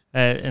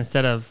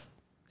instead of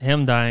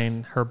him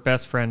dying, her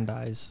best friend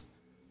dies.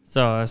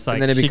 So it's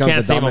like she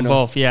can't save them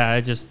both. Yeah,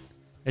 it's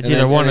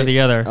either one or the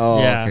other. Oh,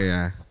 yeah. okay,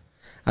 yeah.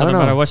 So no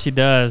matter what she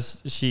does,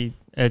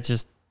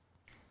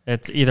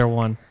 it's either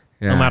one,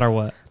 no matter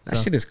what. That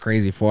shit is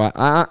crazy, fool.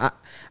 I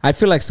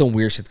feel like some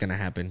weird shit's gonna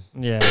happen.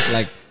 Yeah,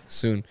 like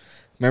soon.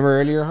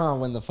 Remember earlier,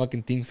 when the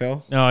fucking thing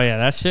fell? Oh yeah,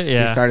 that shit.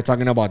 Yeah, we started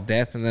talking about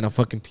death, and then a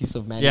fucking piece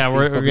of man. Yeah,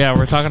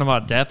 we're talking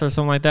about death or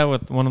something like that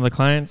with one of the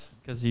clients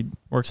because he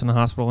works in the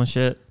hospital and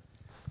shit.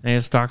 And he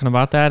was talking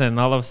about that, and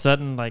all of a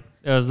sudden, like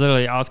it was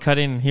literally I was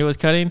cutting, and he was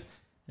cutting,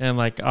 and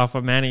like off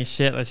of Manny's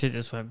shit, that shit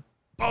just went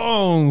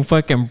boom,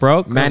 fucking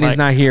broke. Manny's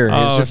not here.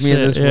 It's just me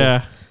and this one.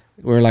 Yeah,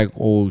 we're like,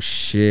 oh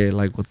shit,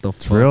 like what the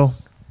fuck? It's real.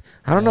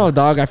 I don't know,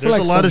 dog. I feel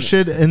there's like a lot of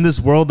shit in this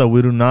world that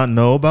we do not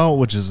know about,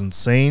 which is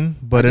insane.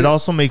 But it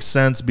also makes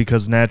sense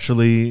because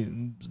naturally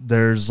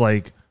there's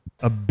like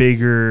a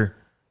bigger,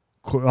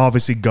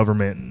 obviously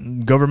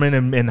government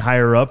and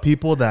higher up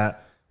people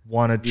that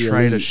want to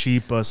try to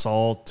sheep us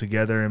all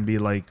together and be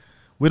like,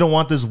 we don't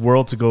want this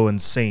world to go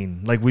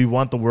insane. Like we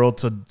want the world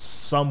to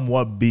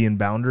somewhat be in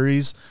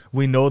boundaries.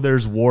 We know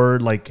there's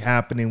war like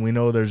happening. We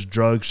know there's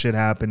drug shit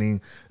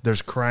happening.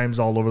 There's crimes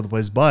all over the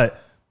place,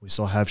 but we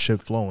still have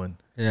shit flowing.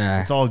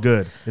 Yeah. It's all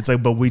good. It's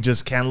like, but we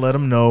just can't let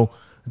them know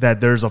that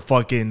there's a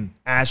fucking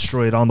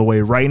asteroid on the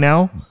way right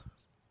now.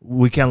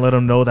 We can't let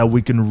them know that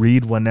we can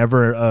read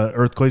whenever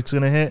earthquake's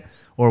going to hit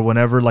or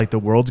whenever like the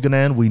world's going to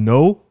end. We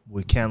know.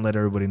 We can't let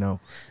everybody know.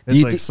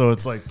 It's like, so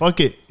it's like, fuck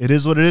it. It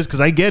is what it is.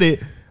 Cause I get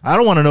it. I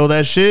don't want to know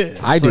that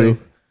shit. I do. Like,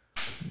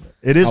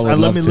 it is.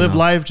 Let me live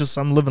life. Just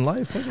I'm living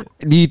life. Fuck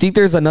it. Do you think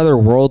there's another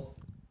world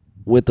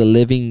with a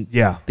living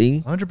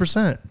thing?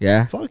 100%.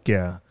 Yeah. Fuck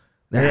yeah.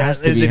 There has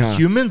to be. Is it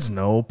humans?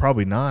 No,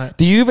 probably not.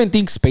 Do you even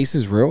think space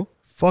is real?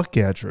 Fuck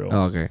yeah, it's real.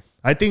 Oh, okay.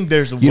 I think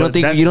there's. You don't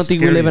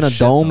think we live in a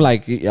dome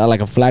like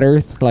a flat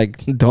Earth,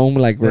 like dome,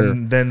 like we're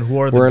then who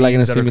are the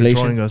beings that are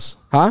controlling us?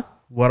 Huh?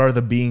 what are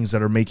the beings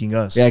that are making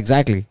us? Yeah,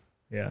 exactly.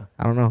 Yeah.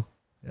 I don't know.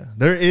 Yeah.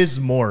 There is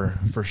more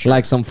for sure.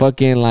 Like some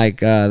fucking like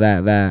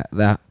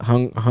that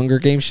Hunger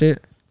Game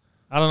shit.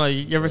 I don't know.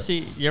 You ever see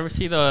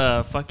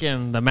the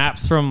fucking the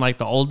maps from like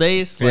the old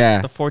days? Like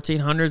Yeah. the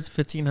 1400s,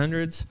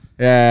 1500s.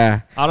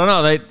 Yeah, I don't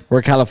know.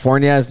 where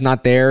California is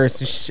not there,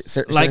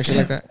 certain Like- shit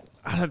like that.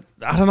 I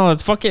don't know.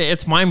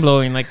 It's mind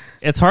blowing. Like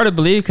it's hard to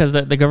believe because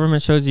the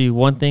government shows you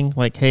one thing.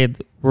 Like, hey,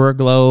 we're a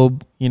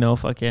globe. You know,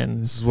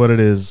 fucking. This is what it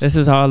is. This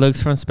is how it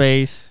looks from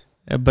space.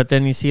 But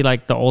then you see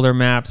like the older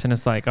maps, and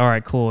it's like, all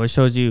right, cool. It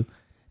shows you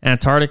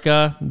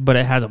Antarctica, but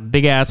it has a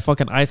big ass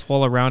fucking ice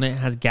wall around it. It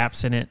has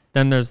gaps in it.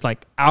 Then there's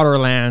like outer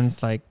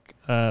lands, like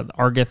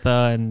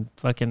Argitha and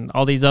fucking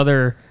all these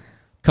other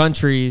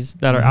countries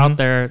that are out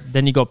there.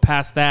 Then you go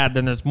past that.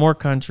 Then there's more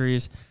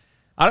countries.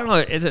 I don't know.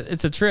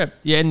 It's a trip.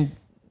 Yeah, and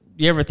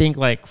you ever think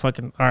like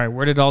fucking, all right,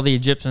 where did all the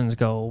Egyptians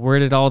go? Where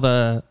did all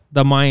the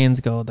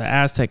Mayans go? The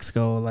Aztecs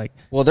go? Like,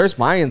 Well, there's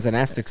Mayans and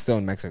Aztecs still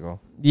in Mexico.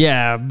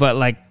 yeah, but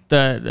like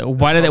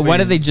why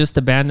did they just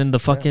abandon the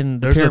fucking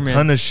the There's pyramids? a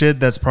ton of shit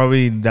that's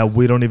probably that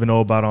we don't even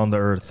know about on the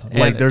earth.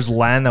 Like there's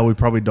land that we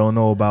probably don't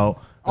know about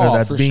or Oh,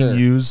 that's for being sure.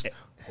 used,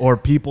 or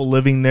people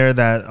living there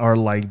that are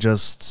like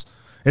just.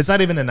 It's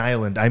not even an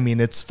island. I mean,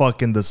 it's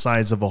fucking the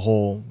size of a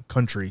whole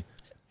country.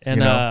 And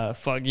you know?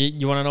 fuck,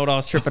 you want to know what I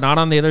was tripping out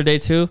on the other day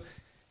too?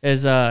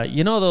 Is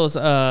you know those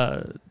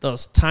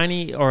those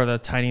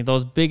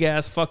big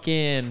ass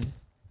fucking,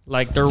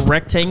 like they're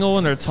rectangle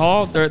and they're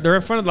tall. They're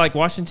in front of like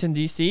Washington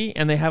D.C.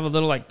 and they have a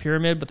little like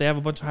pyramid, but they have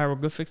a bunch of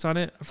hieroglyphics on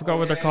it. I forgot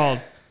what they're called.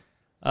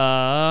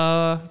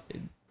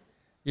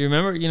 You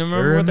remember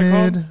what they're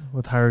called? Pyramid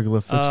with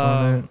hieroglyphics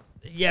on it.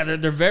 Yeah,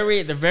 they're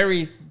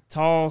very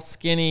tall,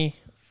 skinny.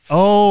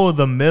 Oh,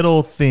 the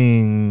middle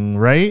thing,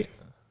 right?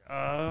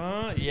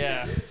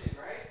 Yeah.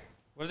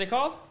 What are they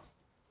called?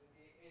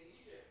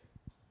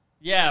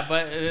 Yeah,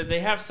 but they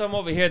have some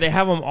over here. They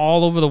have them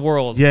all over the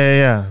world.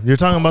 Yeah. You're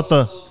talking about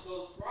the.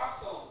 Those rock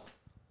stones.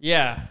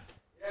 Yeah.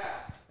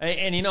 Yeah.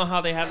 And you know how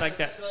they had like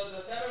that.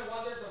 The 7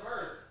 wonders of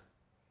Earth.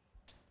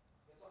 It's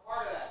a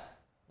part of that.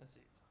 Let's see.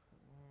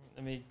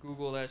 Let me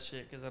Google that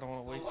shit because I don't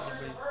want to waste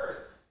anybody.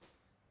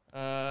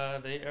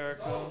 They are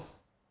called.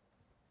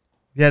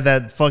 Yeah,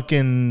 that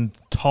fucking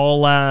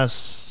tall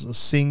ass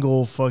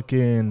single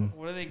fucking.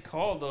 What are they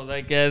called though?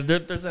 Like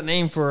there's a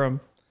name for them.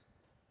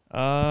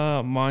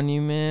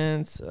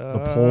 Monuments.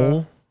 The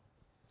pole.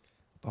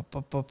 Lay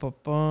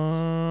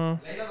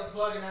down the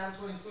plug in Adam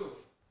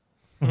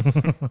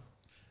 22.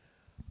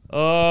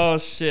 Oh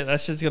shit,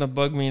 that shit's gonna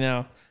bug me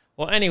now.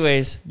 Well,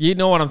 anyways, you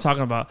know what I'm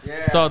talking about.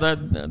 Yeah. So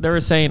that they were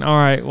saying, all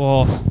right,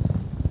 well,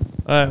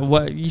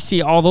 what you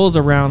see all those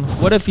around.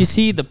 What if you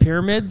see the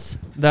pyramids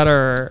that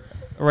are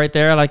right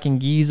there, like in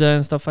Giza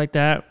and stuff like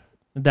that?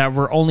 That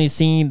we're only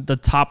seeing the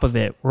top of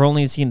it. We're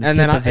only seeing the And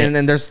tip then of it. and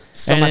then there's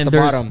some And at the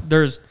then bottom.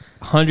 There's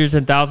hundreds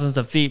and thousands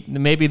of feet.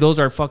 Maybe those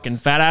are fucking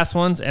fat ass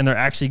ones, and they're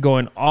actually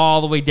going all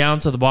the way down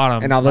to the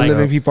bottom. And all the Like,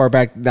 living people are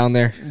back down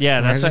there. yeah,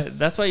 Imagine.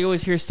 that's why you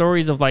always hear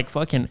stories of like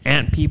fucking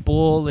ant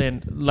people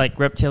and like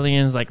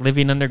reptilians like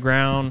living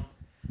underground.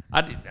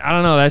 I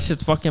don't know. That's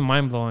just fucking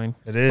mind blowing.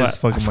 It is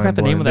fucking mind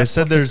the name blowing. of They that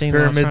said fucking there's thing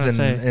that I was pyramids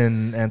trying to say.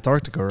 in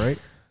Antarctica, right?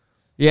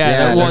 Yeah,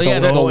 Yeah, well, there's yeah,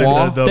 the they,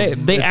 wall.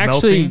 they it's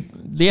actually,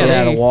 melting.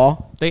 yeah, the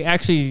wall. They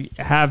actually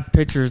have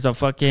pictures of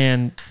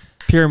fucking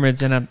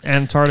pyramids in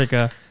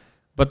Antarctica,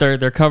 but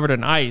they're covered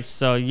in ice.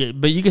 So,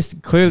 but you can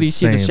clearly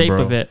see the Insane, shape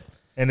bro. of it.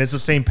 And it's the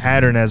same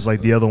pattern as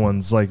like the other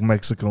ones, like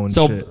Mexico and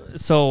shit.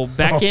 So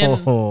back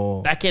in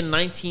Oh.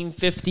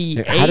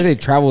 1958, How do they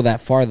travel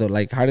that far though?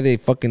 Like, how do they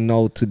fucking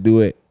know to do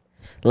it?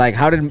 Like,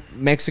 how did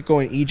Mexico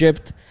and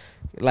Egypt,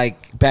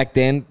 like back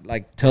then,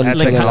 like tell Had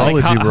each other? technology,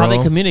 Like, how they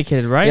bro.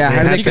 communicated, right? Yeah,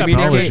 how do Because they you got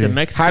communicate? pyramids in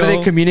Mexico. How do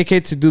they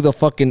communicate to do the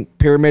fucking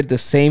pyramid the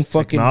same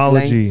fucking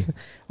Technology. length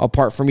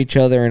apart from each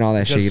other and all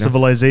that shit? Because You know?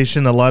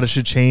 civilization, a lot of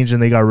shit changed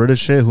and they got rid of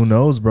shit. Who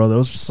knows, bro? There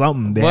was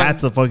something. They Well, had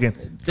to fucking.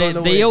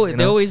 They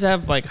always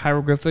have like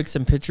hieroglyphics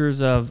and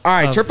pictures of All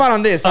right, of trip out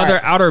on this. All other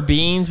right. outer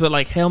beings with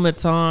like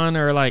helmets on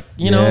or like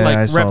Yeah, I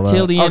like saw that.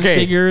 reptilian Okay.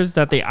 figures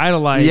that they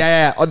idolize.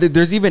 Yeah. Oh,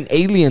 there's even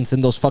aliens in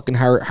those fucking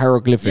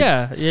hieroglyphics.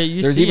 Yeah,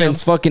 you There's see even 'em.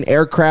 fucking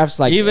aircrafts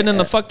like Even in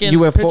the fucking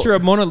UFO. picture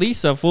of Mona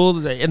Lisa,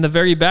 fool, in the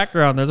very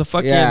background, there's a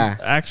fucking Yeah.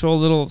 actual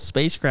little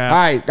spacecraft. All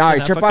right. in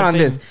that Trip out fucking on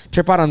thing. this.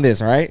 Trip out on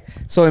this. All right.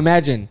 So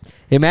imagine,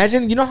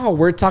 you know how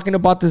we're talking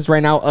about this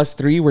right now. Us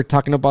three, we're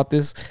talking about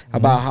this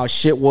about how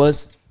shit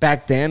was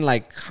back then.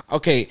 Like,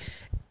 okay,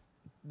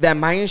 that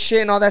Mayan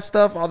shit and all that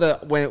stuff. All the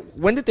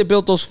when did they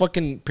build those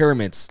fucking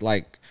pyramids?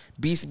 Like,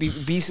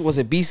 BC was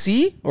it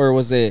BC or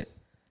was it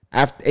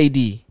after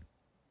AD?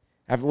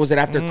 Was it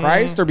after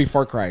Christ or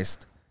before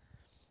Christ?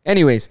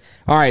 Anyways,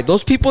 all right,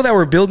 those people that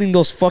were building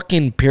those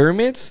fucking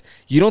pyramids,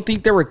 you don't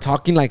think they were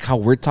talking like how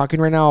we're talking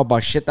right now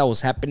about shit that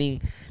was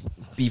happening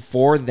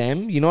before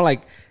them? You know,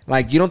 like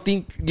you don't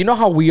think, you know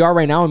how we are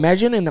right now?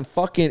 Imagine in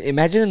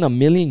a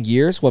million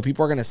years what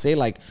people are gonna say,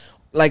 like,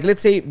 like,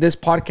 let's say this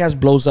podcast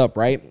blows up,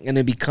 right? And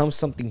it becomes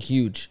something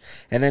huge.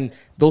 And then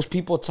those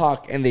people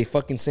talk and they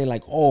fucking say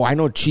like, oh, I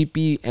know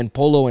Cheapy and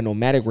Polo and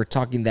Omatic were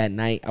talking that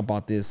night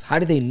about this. How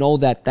do they know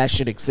that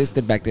shit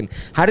existed back then?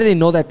 How do they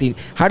know that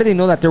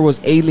there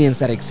was aliens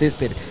that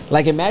existed?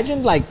 Like,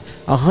 imagine like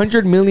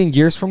 100 million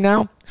years from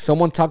now,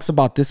 someone talks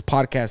about this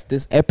podcast,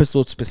 this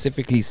episode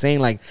specifically,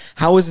 saying like,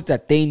 how is it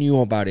that they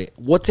knew about it?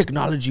 What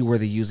technology were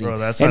they using? Bro,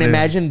 that's and not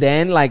imagine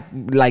then like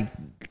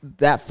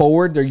that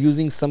forward, they're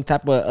using some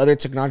type of other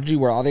technology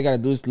where all they gotta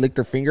do is lick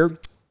their finger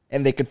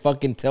and they could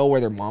fucking tell where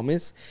their mom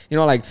is. You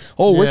know, like,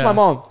 oh, where's my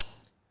mom?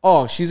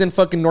 Oh, she's in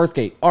fucking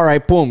Northgate. All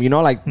right, boom. You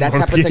know, like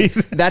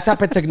that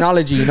type of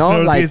technology. You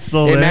know, like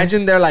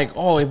imagine they're like,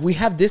 oh, if we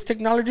have this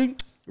technology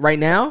right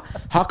now,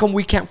 how come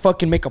we can't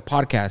fucking make a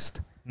podcast?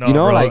 No, you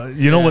know, bro, like,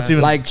 you know what's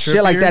even like trippier?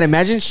 shit like that.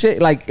 Imagine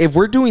shit like if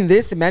we're doing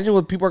this, imagine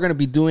what people are gonna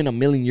be doing a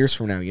million years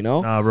from now. You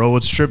know, Nah, bro.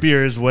 What's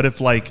trippier is what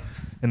if like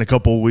in a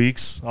couple of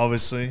weeks,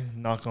 obviously,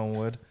 knock on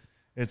wood,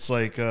 it's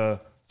like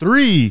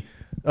three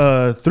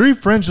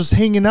friends just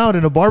hanging out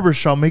in a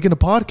barbershop making a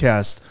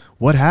podcast.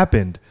 What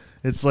happened?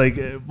 It's like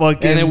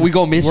fucking, and then we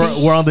go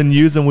missing. We're on the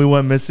news and we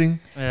went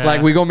missing. Yeah.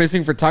 Like we go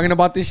missing for talking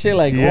about this shit.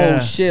 Like, Yeah.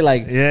 oh shit,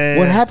 like Yeah.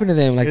 what happened to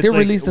them? Like It's they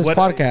released this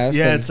podcast.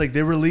 Yeah, and it's like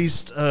they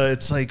released.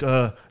 It's like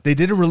they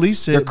didn't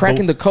release it. they're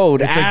cracking the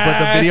code. It's like, but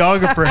the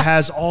videographer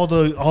has all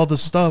the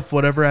stuff,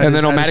 whatever. and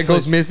then Omatic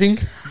goes missing.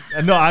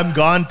 No, I'm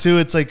gone too.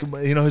 It's like,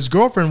 you know, his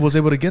girlfriend was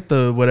able to get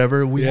the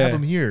whatever. We have Yeah.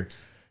 him here.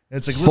 And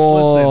it's like, let's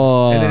listen.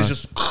 And then it's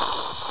just,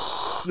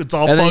 it's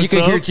all. And then you fucked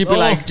can hear up. Cheapy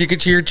like you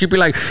could hear Cheapy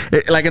like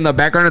in the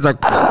background. It's like,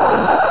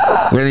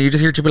 and then you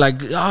just hear Cheapy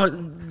like,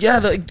 oh yeah,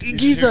 the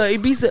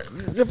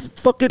Ibiza,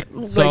 fucking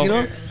So- like, you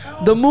know,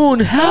 the moon,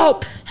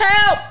 help.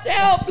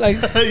 Like,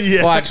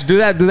 Yeah. watch, do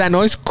that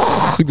noise,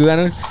 do that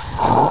noise,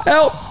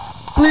 help,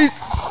 please,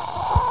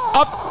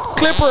 up,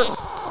 Clipper.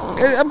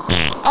 You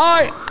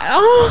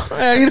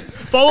know,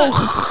 Follow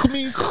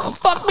me.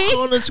 fuck me.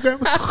 On Instagram.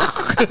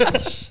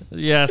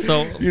 Yeah,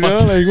 so You know,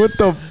 like what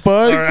the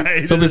fuck? All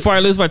right. So before I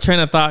lose my train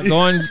of thought,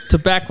 going to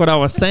back what I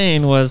was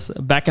saying was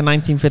back in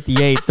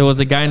 1958, there was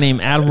a guy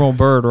named Admiral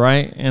Byrd,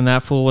 right? And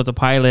that fool was a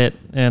pilot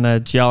and a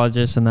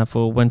geologist, and that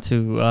fool went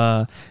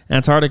to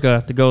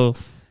Antarctica to go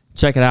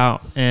check it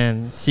out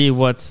and see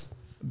what's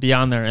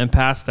beyond there and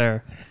past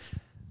there.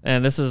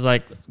 And this is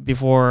like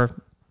before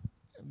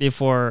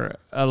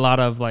a lot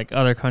of like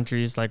other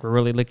countries like were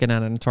really looking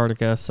at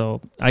Antarctica. So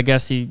I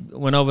guess he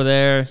went over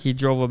there. He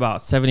drove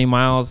about 70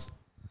 miles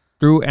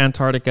through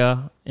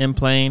Antarctica in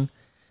plane,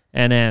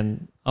 and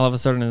then all of a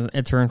sudden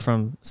it turned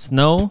from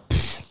snow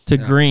to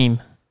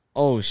green,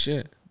 Oh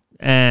shit.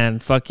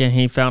 and fucking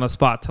he found a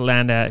spot to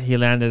land at. He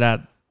landed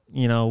at,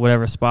 you know,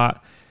 whatever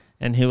spot,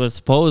 and he was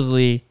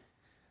supposedly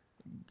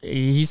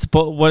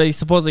what he's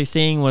supposedly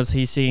seeing was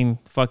he's seeing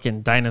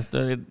fucking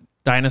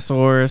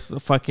dinosaurs,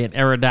 fucking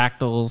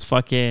aerodactyls,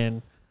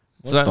 fucking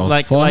What the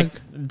like fuck?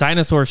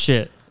 dinosaur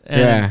shit.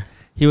 And Yeah.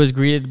 he was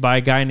greeted by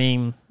a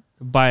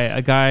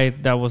guy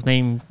that was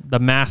named the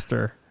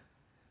Master,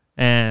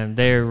 and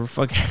they're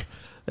fucking.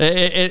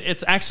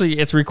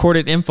 It's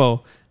recorded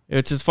info,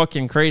 which is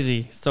fucking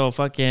crazy. So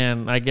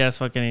fucking, I guess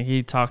fucking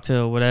he talked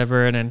to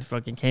whatever, and then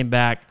fucking came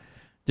back,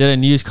 did a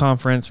news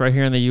conference right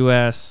here in the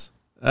U.S.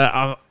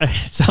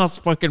 It sounds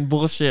fucking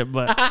bullshit,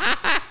 but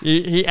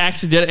he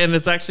actually did it, and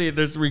it's actually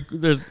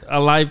there's a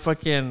live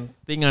fucking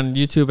thing on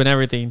YouTube and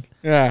everything.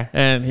 Yeah.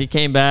 And he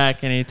came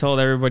back and he told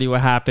everybody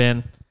what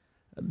happened.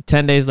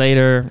 10 days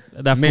later,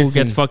 that fool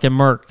Missing. gets fucking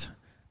murked,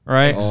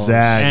 right?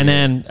 Exactly. And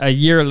then a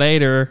year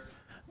later,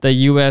 the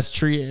U.S.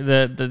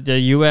 the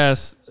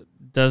U.S.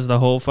 does the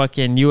whole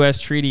fucking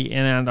U.S. treaty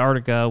in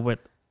Antarctica with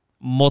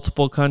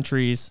multiple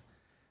countries,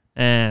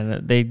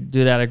 and they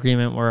do that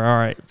agreement where, all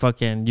right,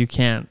 fucking, you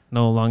can't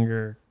no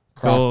longer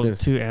Cross go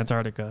this. to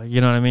Antarctica.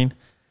 You know what I mean?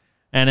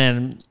 And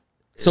then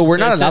So we're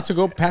not It's- allowed to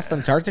go past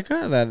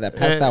Antarctica? That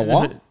past that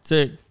wall?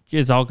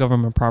 It's all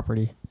government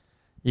property.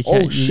 You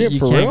Oh, shit,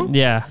 for can't- real?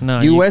 Yeah, no.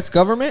 U.S.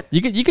 government?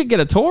 You could get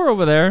a tour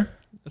over there.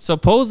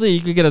 Supposedly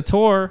you could get a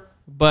tour,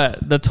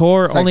 but the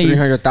tour It's like only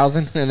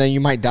 300,000, and then you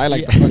might die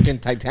like the fucking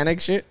Titanic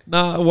shit.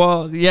 no.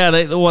 Well, yeah.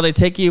 They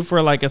take you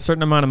for like a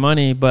certain amount of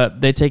money,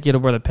 but they take you to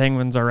where the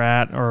penguins are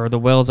at or the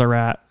whales are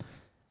at,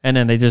 and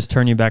then they just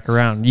turn you back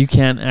around. You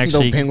can't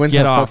actually The penguins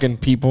get are off. fucking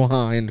people,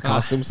 huh? In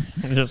costumes.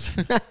 Just,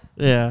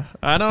 yeah,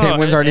 I don't know.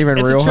 Penguins aren't even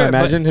It's a real. trip,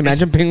 but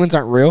Imagine penguins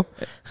aren't real.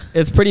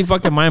 It's pretty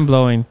fucking mind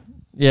blowing.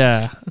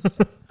 Yeah,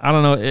 I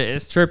don't know.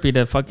 It's trippy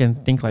to fucking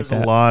think like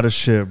There's that. a lot of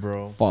shit,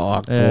 bro.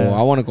 Fuck, Yeah. fool.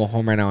 I want to go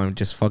home right now and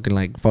just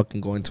fucking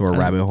go into a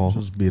rabbit hole.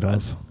 Just beat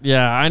off.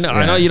 Yeah, I know.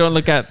 I know Yeah. you don't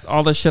look at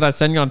all the shit I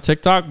send you on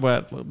TikTok,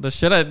 but the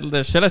shit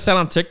I send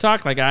on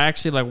TikTok, like I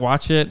actually like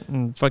watch it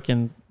and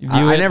fucking view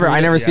I it.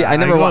 never see. Yeah, I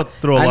never I go wa-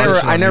 through a lot of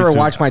shit I on never YouTube.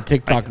 watch my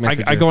TikTok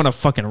messages. I go in a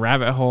fucking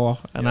rabbit hole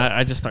and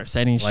I just start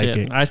sending Like shit.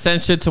 it. I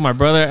send shit to my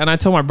brother, and I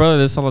tell my brother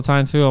this all the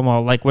time too. I'm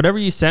all like, whatever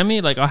you send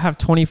me, like I'll have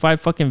 25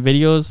 fucking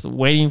videos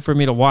waiting for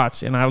me to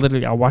watch, and I'll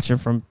watch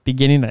it from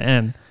beginning to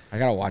end. I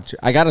gotta watch it.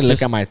 I gotta look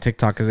Just- at my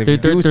TikTok because if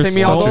Dude, you do there's send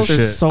me all so, those,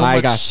 there's so I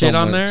much got shit so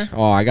on much. there.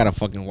 Oh, I gotta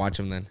fucking watch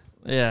them then.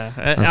 Yeah,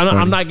 That's I'm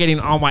funny. not getting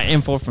all my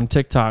info from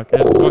TikTok.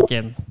 It's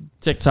fucking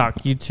TikTok,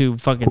 YouTube,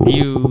 fucking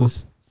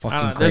views. Fucking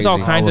I don't know. There's all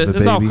crazy. kinds All of of it,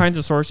 there's all baby. kinds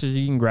of sources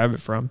you can grab it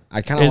from.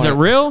 I kinda Is it wanna-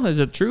 real? Is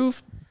it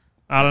truth?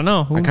 I don't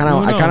know. I kind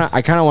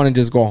of want to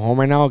just go home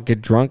right now,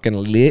 get drunk and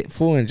lit,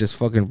 fool, and just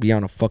fucking be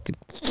on a fucking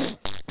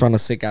on a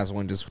sick ass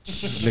one,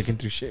 just looking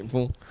through shit,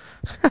 fool.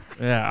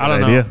 Yeah, I Good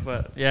don't idea. know,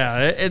 but yeah,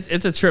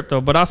 it's a trip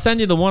though. But I'll send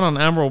you the one on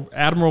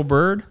Admiral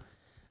Byrd,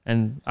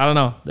 and I don't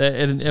know.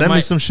 It Send me might,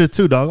 some shit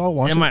too, dog. I'll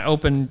watch It it. might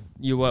open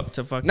you up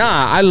to fucking.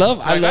 Nah, I love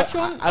I got you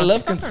on I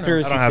love TikTok or no?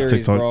 conspiracy I don't have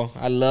theories, TikTok. bro.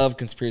 I love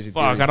conspiracy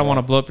Fuck, theories. I don't want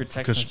to bro. blow up your text.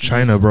 Because messages.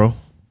 China, bro.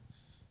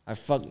 I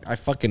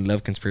fucking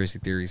love conspiracy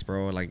theories,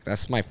 bro. Like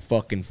that's my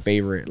fucking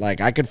favorite. Like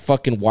I could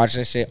fucking watch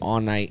that shit all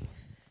night,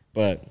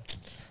 but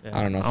Yeah,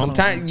 I don't know. I don't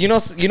Sometimes you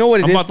know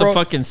what it I'm is, about bro. to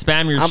fucking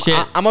spam your shit.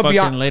 I'm gonna be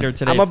fucking on, later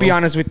today. I'm gonna be fool.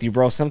 honest with you,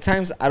 bro.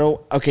 Sometimes I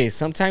don't. Okay,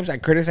 sometimes I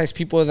criticize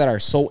people that are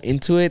so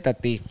into it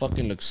that they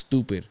fucking look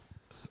stupid.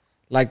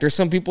 Like there's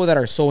some people that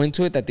are so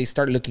into it that they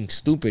start looking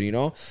stupid, you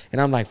know. And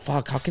I'm like,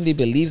 fuck, how can they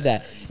believe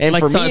that? And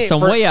Like for some- me,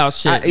 some way out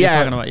shit you're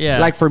talking about, yeah.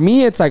 Like for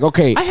me, it's like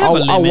okay, I have a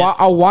limit.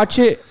 I'll watch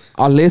it,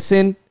 I'll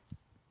listen,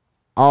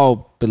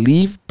 I'll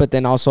believe, but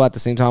then also at the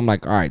same time, I'm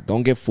like, all right,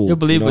 don't get fooled. You'll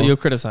believe, you but know? you'll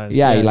criticize.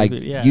 Yeah, like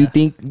yeah. you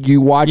think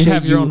you watch You it,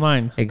 have your own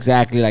mind.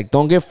 Exactly. Like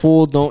don't get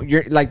fooled.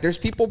 You're like there's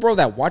people, bro,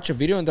 that watch a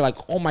video and they're like,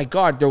 oh my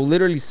god, they'll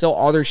literally sell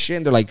all their shit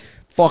and they're like,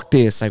 fuck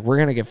this, like we're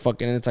gonna get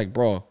fucking. And it's like,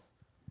 bro,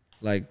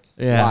 like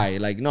Yeah. why?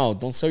 Like no,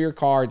 don't sell your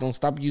car. Don't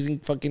stop using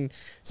fucking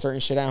certain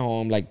shit at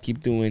home. Like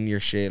keep doing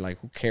your shit. Like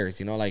who cares?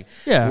 You know, like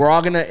Yeah. we're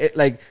all gonna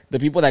like the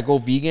people that go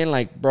vegan.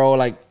 Like bro,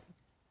 like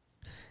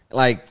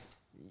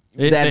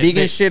that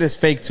vegan shit is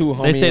fake too,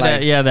 homie. They say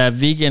like, that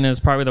vegan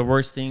is probably the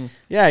worst thing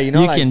yeah, you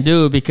know, you like, can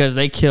do because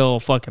they kill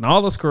fucking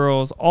all the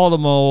squirrels, all the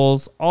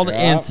moles, all the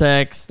Yep.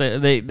 insects.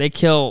 They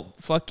kill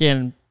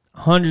fucking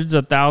hundreds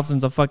of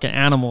thousands of fucking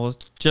animals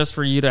just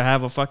for you to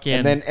have a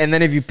fucking. And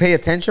then if you pay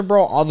attention,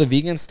 bro, all the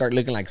vegans start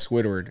looking like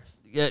Squidward.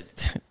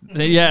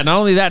 yeah, not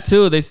only that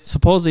too, they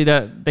supposedly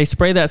that they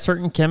spray that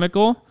certain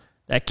chemical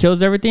that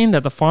kills everything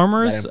that the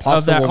farmers That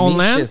of their impossible own meat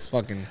land shit's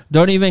fucking.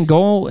 don't even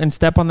go and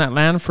step on that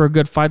land for a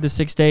good 5 to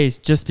 6 days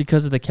just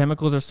because of the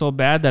chemicals are so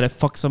bad that it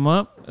fucks them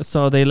up.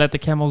 So they let the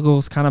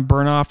chemicals kind of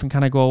burn off and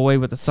kind of go away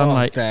with the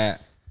sunlight. Fuck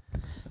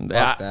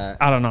that. that.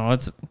 I don't know.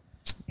 It's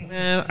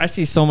man, I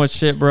see so much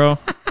shit, bro.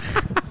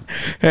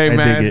 Hey I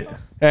man. dig it.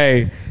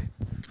 Hey,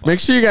 make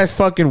sure you guys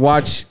fucking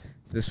watch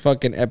this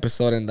fucking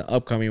episode and the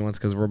upcoming ones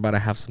because we're about to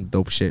have some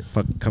dope shit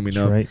fucking coming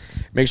That's up. right.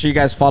 Make sure you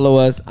guys follow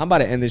us. I'm about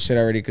to end this shit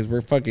already because we're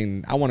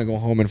fucking. I want to go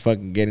home and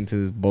fucking get into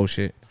this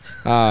bullshit.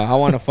 I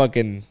want to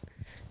fucking,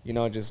 you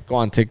know, just go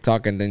on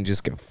TikTok and then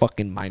just get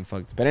fucking mind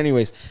fucked. But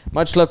anyways,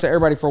 much love to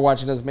everybody for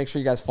watching us. Make sure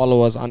you guys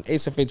follow us on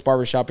Ace of Fates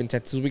Barbershop and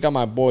Tattoos. We got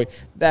my boy,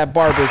 that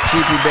barber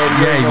Cheapy baby.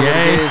 You Yeah, know what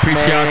yeah. it is,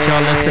 Appreciate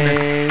y'all listening.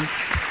 man.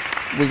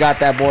 We got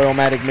that boy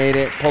Omatic made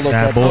it. Polo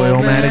That Tattoos. boy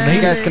Omatic made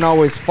You guys it. can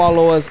always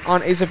follow us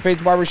on Ace of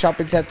Fates Barbershop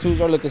and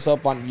Tattoos or look us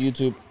up on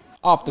YouTube.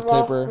 Off the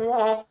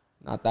Clipper.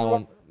 Not that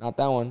one. Not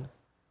that one.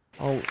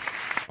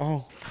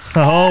 Oh.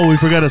 Oh, we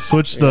forgot to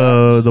switch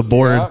the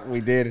board. Yeah, we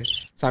did.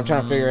 So I'm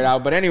trying to figure it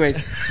out. But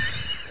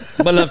anyways,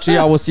 but love to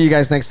y'all. We'll see you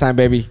guys next time,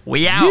 baby.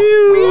 We out.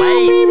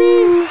 Late.